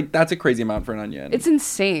No. way, it's like that's a crazy amount for an onion. It's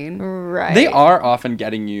insane. Right. They are often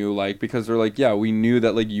getting you like because they're like, yeah, we knew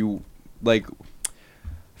that like you like.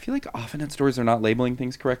 I feel like often at stores they're not labeling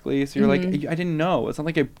things correctly, so you're like, I didn't know. It's not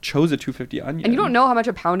like I chose a $2.50 onion. And you don't know how much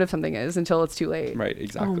a pound of something is until it's too late. Right,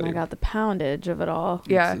 exactly. Oh my God, the poundage of it all.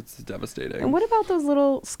 Yeah. It's devastating. And what about those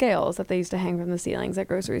little scales that they used to hang from the ceilings at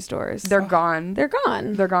grocery stores? They're gone. They're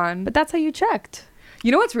gone. They're gone. But that's how you checked.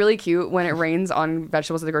 You know what's really cute when it rains on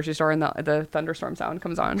vegetables at the grocery store and the thunderstorm sound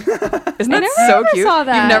comes on? Isn't that never so ever cute? saw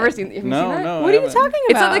that. You've never seen, have you No, seen that? no. What I are you haven't. talking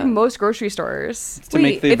It's about? at like most grocery stores. To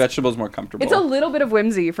make the it's- vegetables more comfortable. It's a little bit of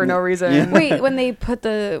whimsy for no reason. Yeah. Wait, when they put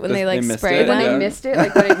the when they like they missed spray it, When them. they Yeah. missed it,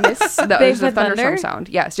 like when it missed the, They it was the put thunderstorm thunder? sound.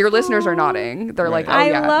 Yes, your listeners are nodding. They're like, oh I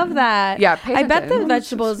yeah. love that. Yeah, pay I bet the attention.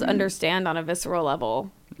 vegetables understand on a visceral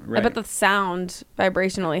level. I Right. bet the sound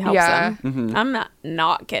vibrationally helps Yeah. them. I'm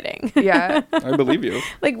not kidding. Yeah. I believe you.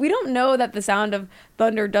 Like we don't know that the sound of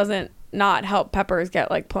thunder doesn't not help peppers get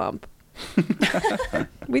like plump.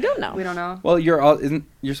 We don't know. We don't know. Well, you're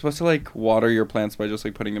supposed to like water your plants by just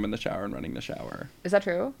like putting them in the shower and running the shower. Is that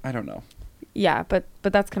true? I don't know. Yeah, but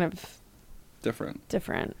that's kind of Different.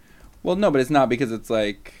 different. Well, no, but it's not because it's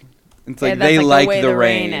like Yeah, they that's, like, the like way the the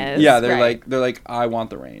rain. rain is, Yeah, they're right. like I want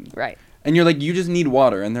the rain. Right. And you're like you just need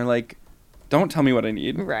water and they're like don't tell me what I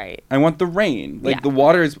need. Right. I want the rain. Like Yeah. the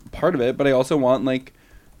water is part of it, but I also want like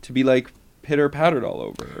to be like pitter pattered all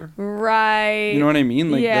over. Right. You know what I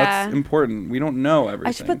mean? Like Yeah. that's important. We don't know everything.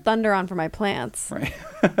 I should put thunder on for my plants. Right.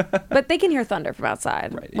 But they can hear thunder from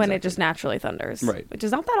outside Right, when it exactly. just naturally thunders. Right. Which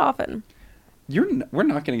is not that often. We're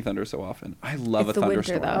not getting thunder so often. I love It's a the winter,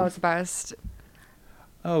 thunderstorm. though. Oh, it's the best.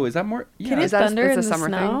 Oh, is that more? Yeah. Can it Is that a- thunder it's in a the summer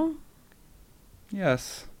thing? snow?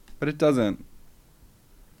 Yes, but it doesn't.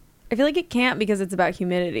 I feel like it can't because it's about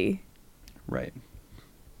humidity. Right.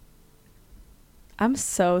 I'm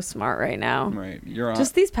so smart right now. Right. You're on.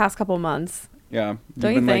 Just these past couple months. yeah.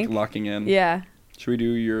 Don't You've you been think? like locking in. Yeah. Should we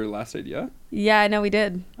do your last idea? Yeah, I know we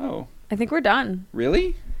did. Oh, I think we're done.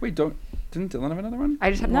 really? Wait, didn't Dylan have another one? I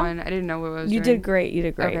just had No. one. I didn't know what I was You doing. did great. You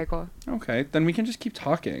did great. Okay, cool. Okay, then we can just keep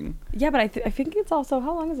talking. Yeah, but I think it's also,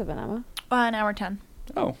 how long has it been, Emma? An hour 10.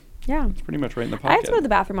 Oh, Yeah. it's pretty much right in the I pocket. have to go to the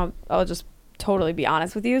bathroom. I'll just totally be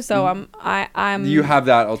honest with you. So I'm. You have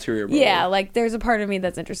that ulterior motive. Yeah, like there's a part of me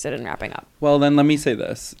that's interested in wrapping up. Well, then let me say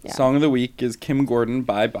this. Yeah. Song of the week is Kim Gordon,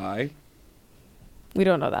 Bye Bye. We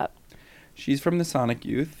don't know that. She's from the Sonic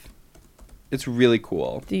Youth. It's really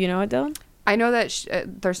cool. Do you know it, Dylan? I know that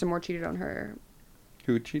Thurston Moore cheated on her.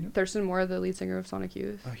 Who cheated? Thurston Moore, the lead singer of Sonic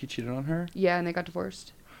Youth. Oh, he cheated on her? Yeah, and they got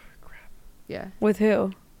divorced. Crap. Yeah. With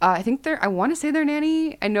who? I think I want to say their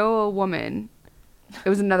nanny. I know a woman. It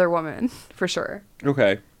was another woman, for sure.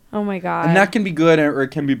 Okay. Oh my God. And that can be good or it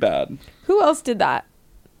can be bad. Who else did that?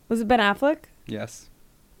 Was it Ben Affleck? Yes.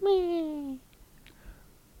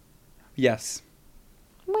 Yes.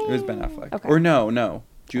 It was Ben Affleck. Okay. Or no.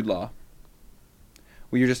 Jude Law.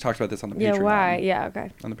 We just talked about this on the Patreon. Yeah, why? Yeah,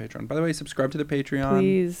 okay. On the Patreon. By the way, subscribe to the Patreon.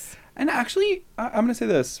 Please. And actually, I'm going to say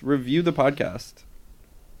this. Review the podcast.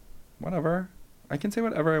 Whatever. I can say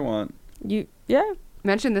whatever I want. Yeah.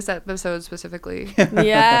 Mention this episode specifically.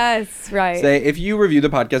 Yes, right. Say, if you review the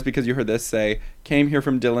podcast because you heard this, say, came here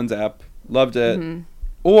from Dylan's app, loved it. Mm-hmm.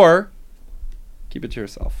 Or, keep it to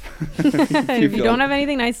yourself. If you don't have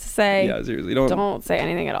anything nice to say, yeah, seriously, don't say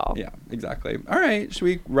anything at all. Yeah, exactly. All right, should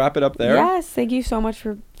we wrap it up there? Yes, thank you so much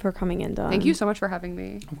for coming in, Dawn. Thank you so much for having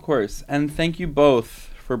me. Of course. And thank you both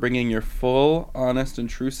for bringing your full, honest, and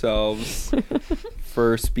true selves,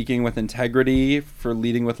 for speaking with integrity, for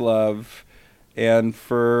leading with love, and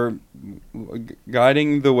for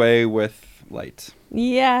guiding the way with light.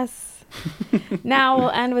 Yes. Now we'll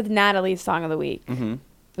end with Natalie's song of the week,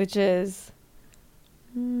 which is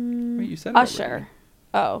Wait, you said it Usher. already.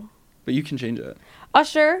 Oh. But you can change it.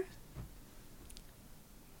 Usher.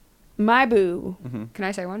 My Boo. Can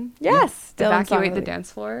I say one? Yes. Dylan's song Evacuate of the week.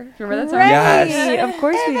 dance floor. Remember that song? Right. Yes. Of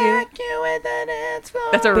course we do. Evacuate the dance floor.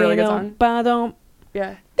 That's a really good song. Ba-dum,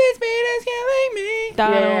 Yeah. This beat is killing me.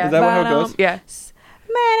 Yeah. Is that how it goes? Yeah.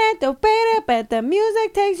 But the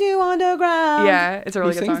music takes you underground. Yeah. It's a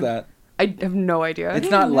really Who good sings song. that? I have no idea.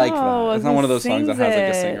 It's not like know that. It's not who one of those songs that sings has like a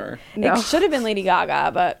it. singer. No. It should have been Lady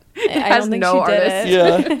Gaga, but I has don't think no she did artist.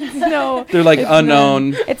 it. Yeah. No. They're like it's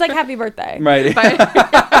unknown. It's like Happy Birthday. Right.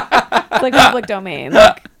 It's like public domain.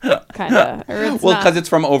 Like, kind of. Well, because it's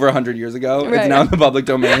from over 100 years ago. It's Right. now in the public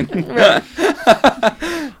domain. Right.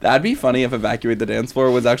 That'd be funny if Evacuate the Dance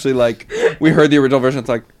Floor was actually like, we heard the original version. It's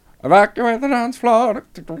like, evacuate the dance floor.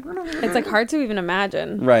 It's like hard to even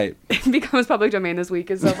imagine. Right. It becomes public domain this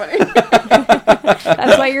week is so funny.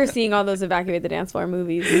 That's why you're seeing all those Evacuate the Dance Floor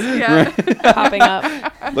movies Yeah. popping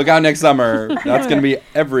up. Look out next summer. That's going to be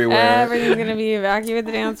everywhere. Everything's going to be Evacuate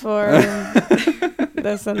the Dance Floor.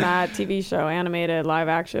 This and that. TV show, animated, live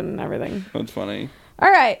action, everything. That's funny. All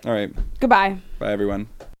right. All right. Goodbye. Bye, everyone.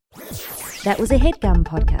 That was a headgum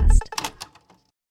podcast.